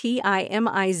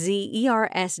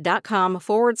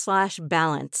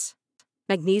bioptimizers.com/balance.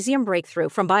 Magnesium Breakthrough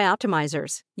from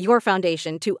Bioptimizers, your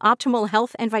foundation to optimal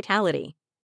health and vitality.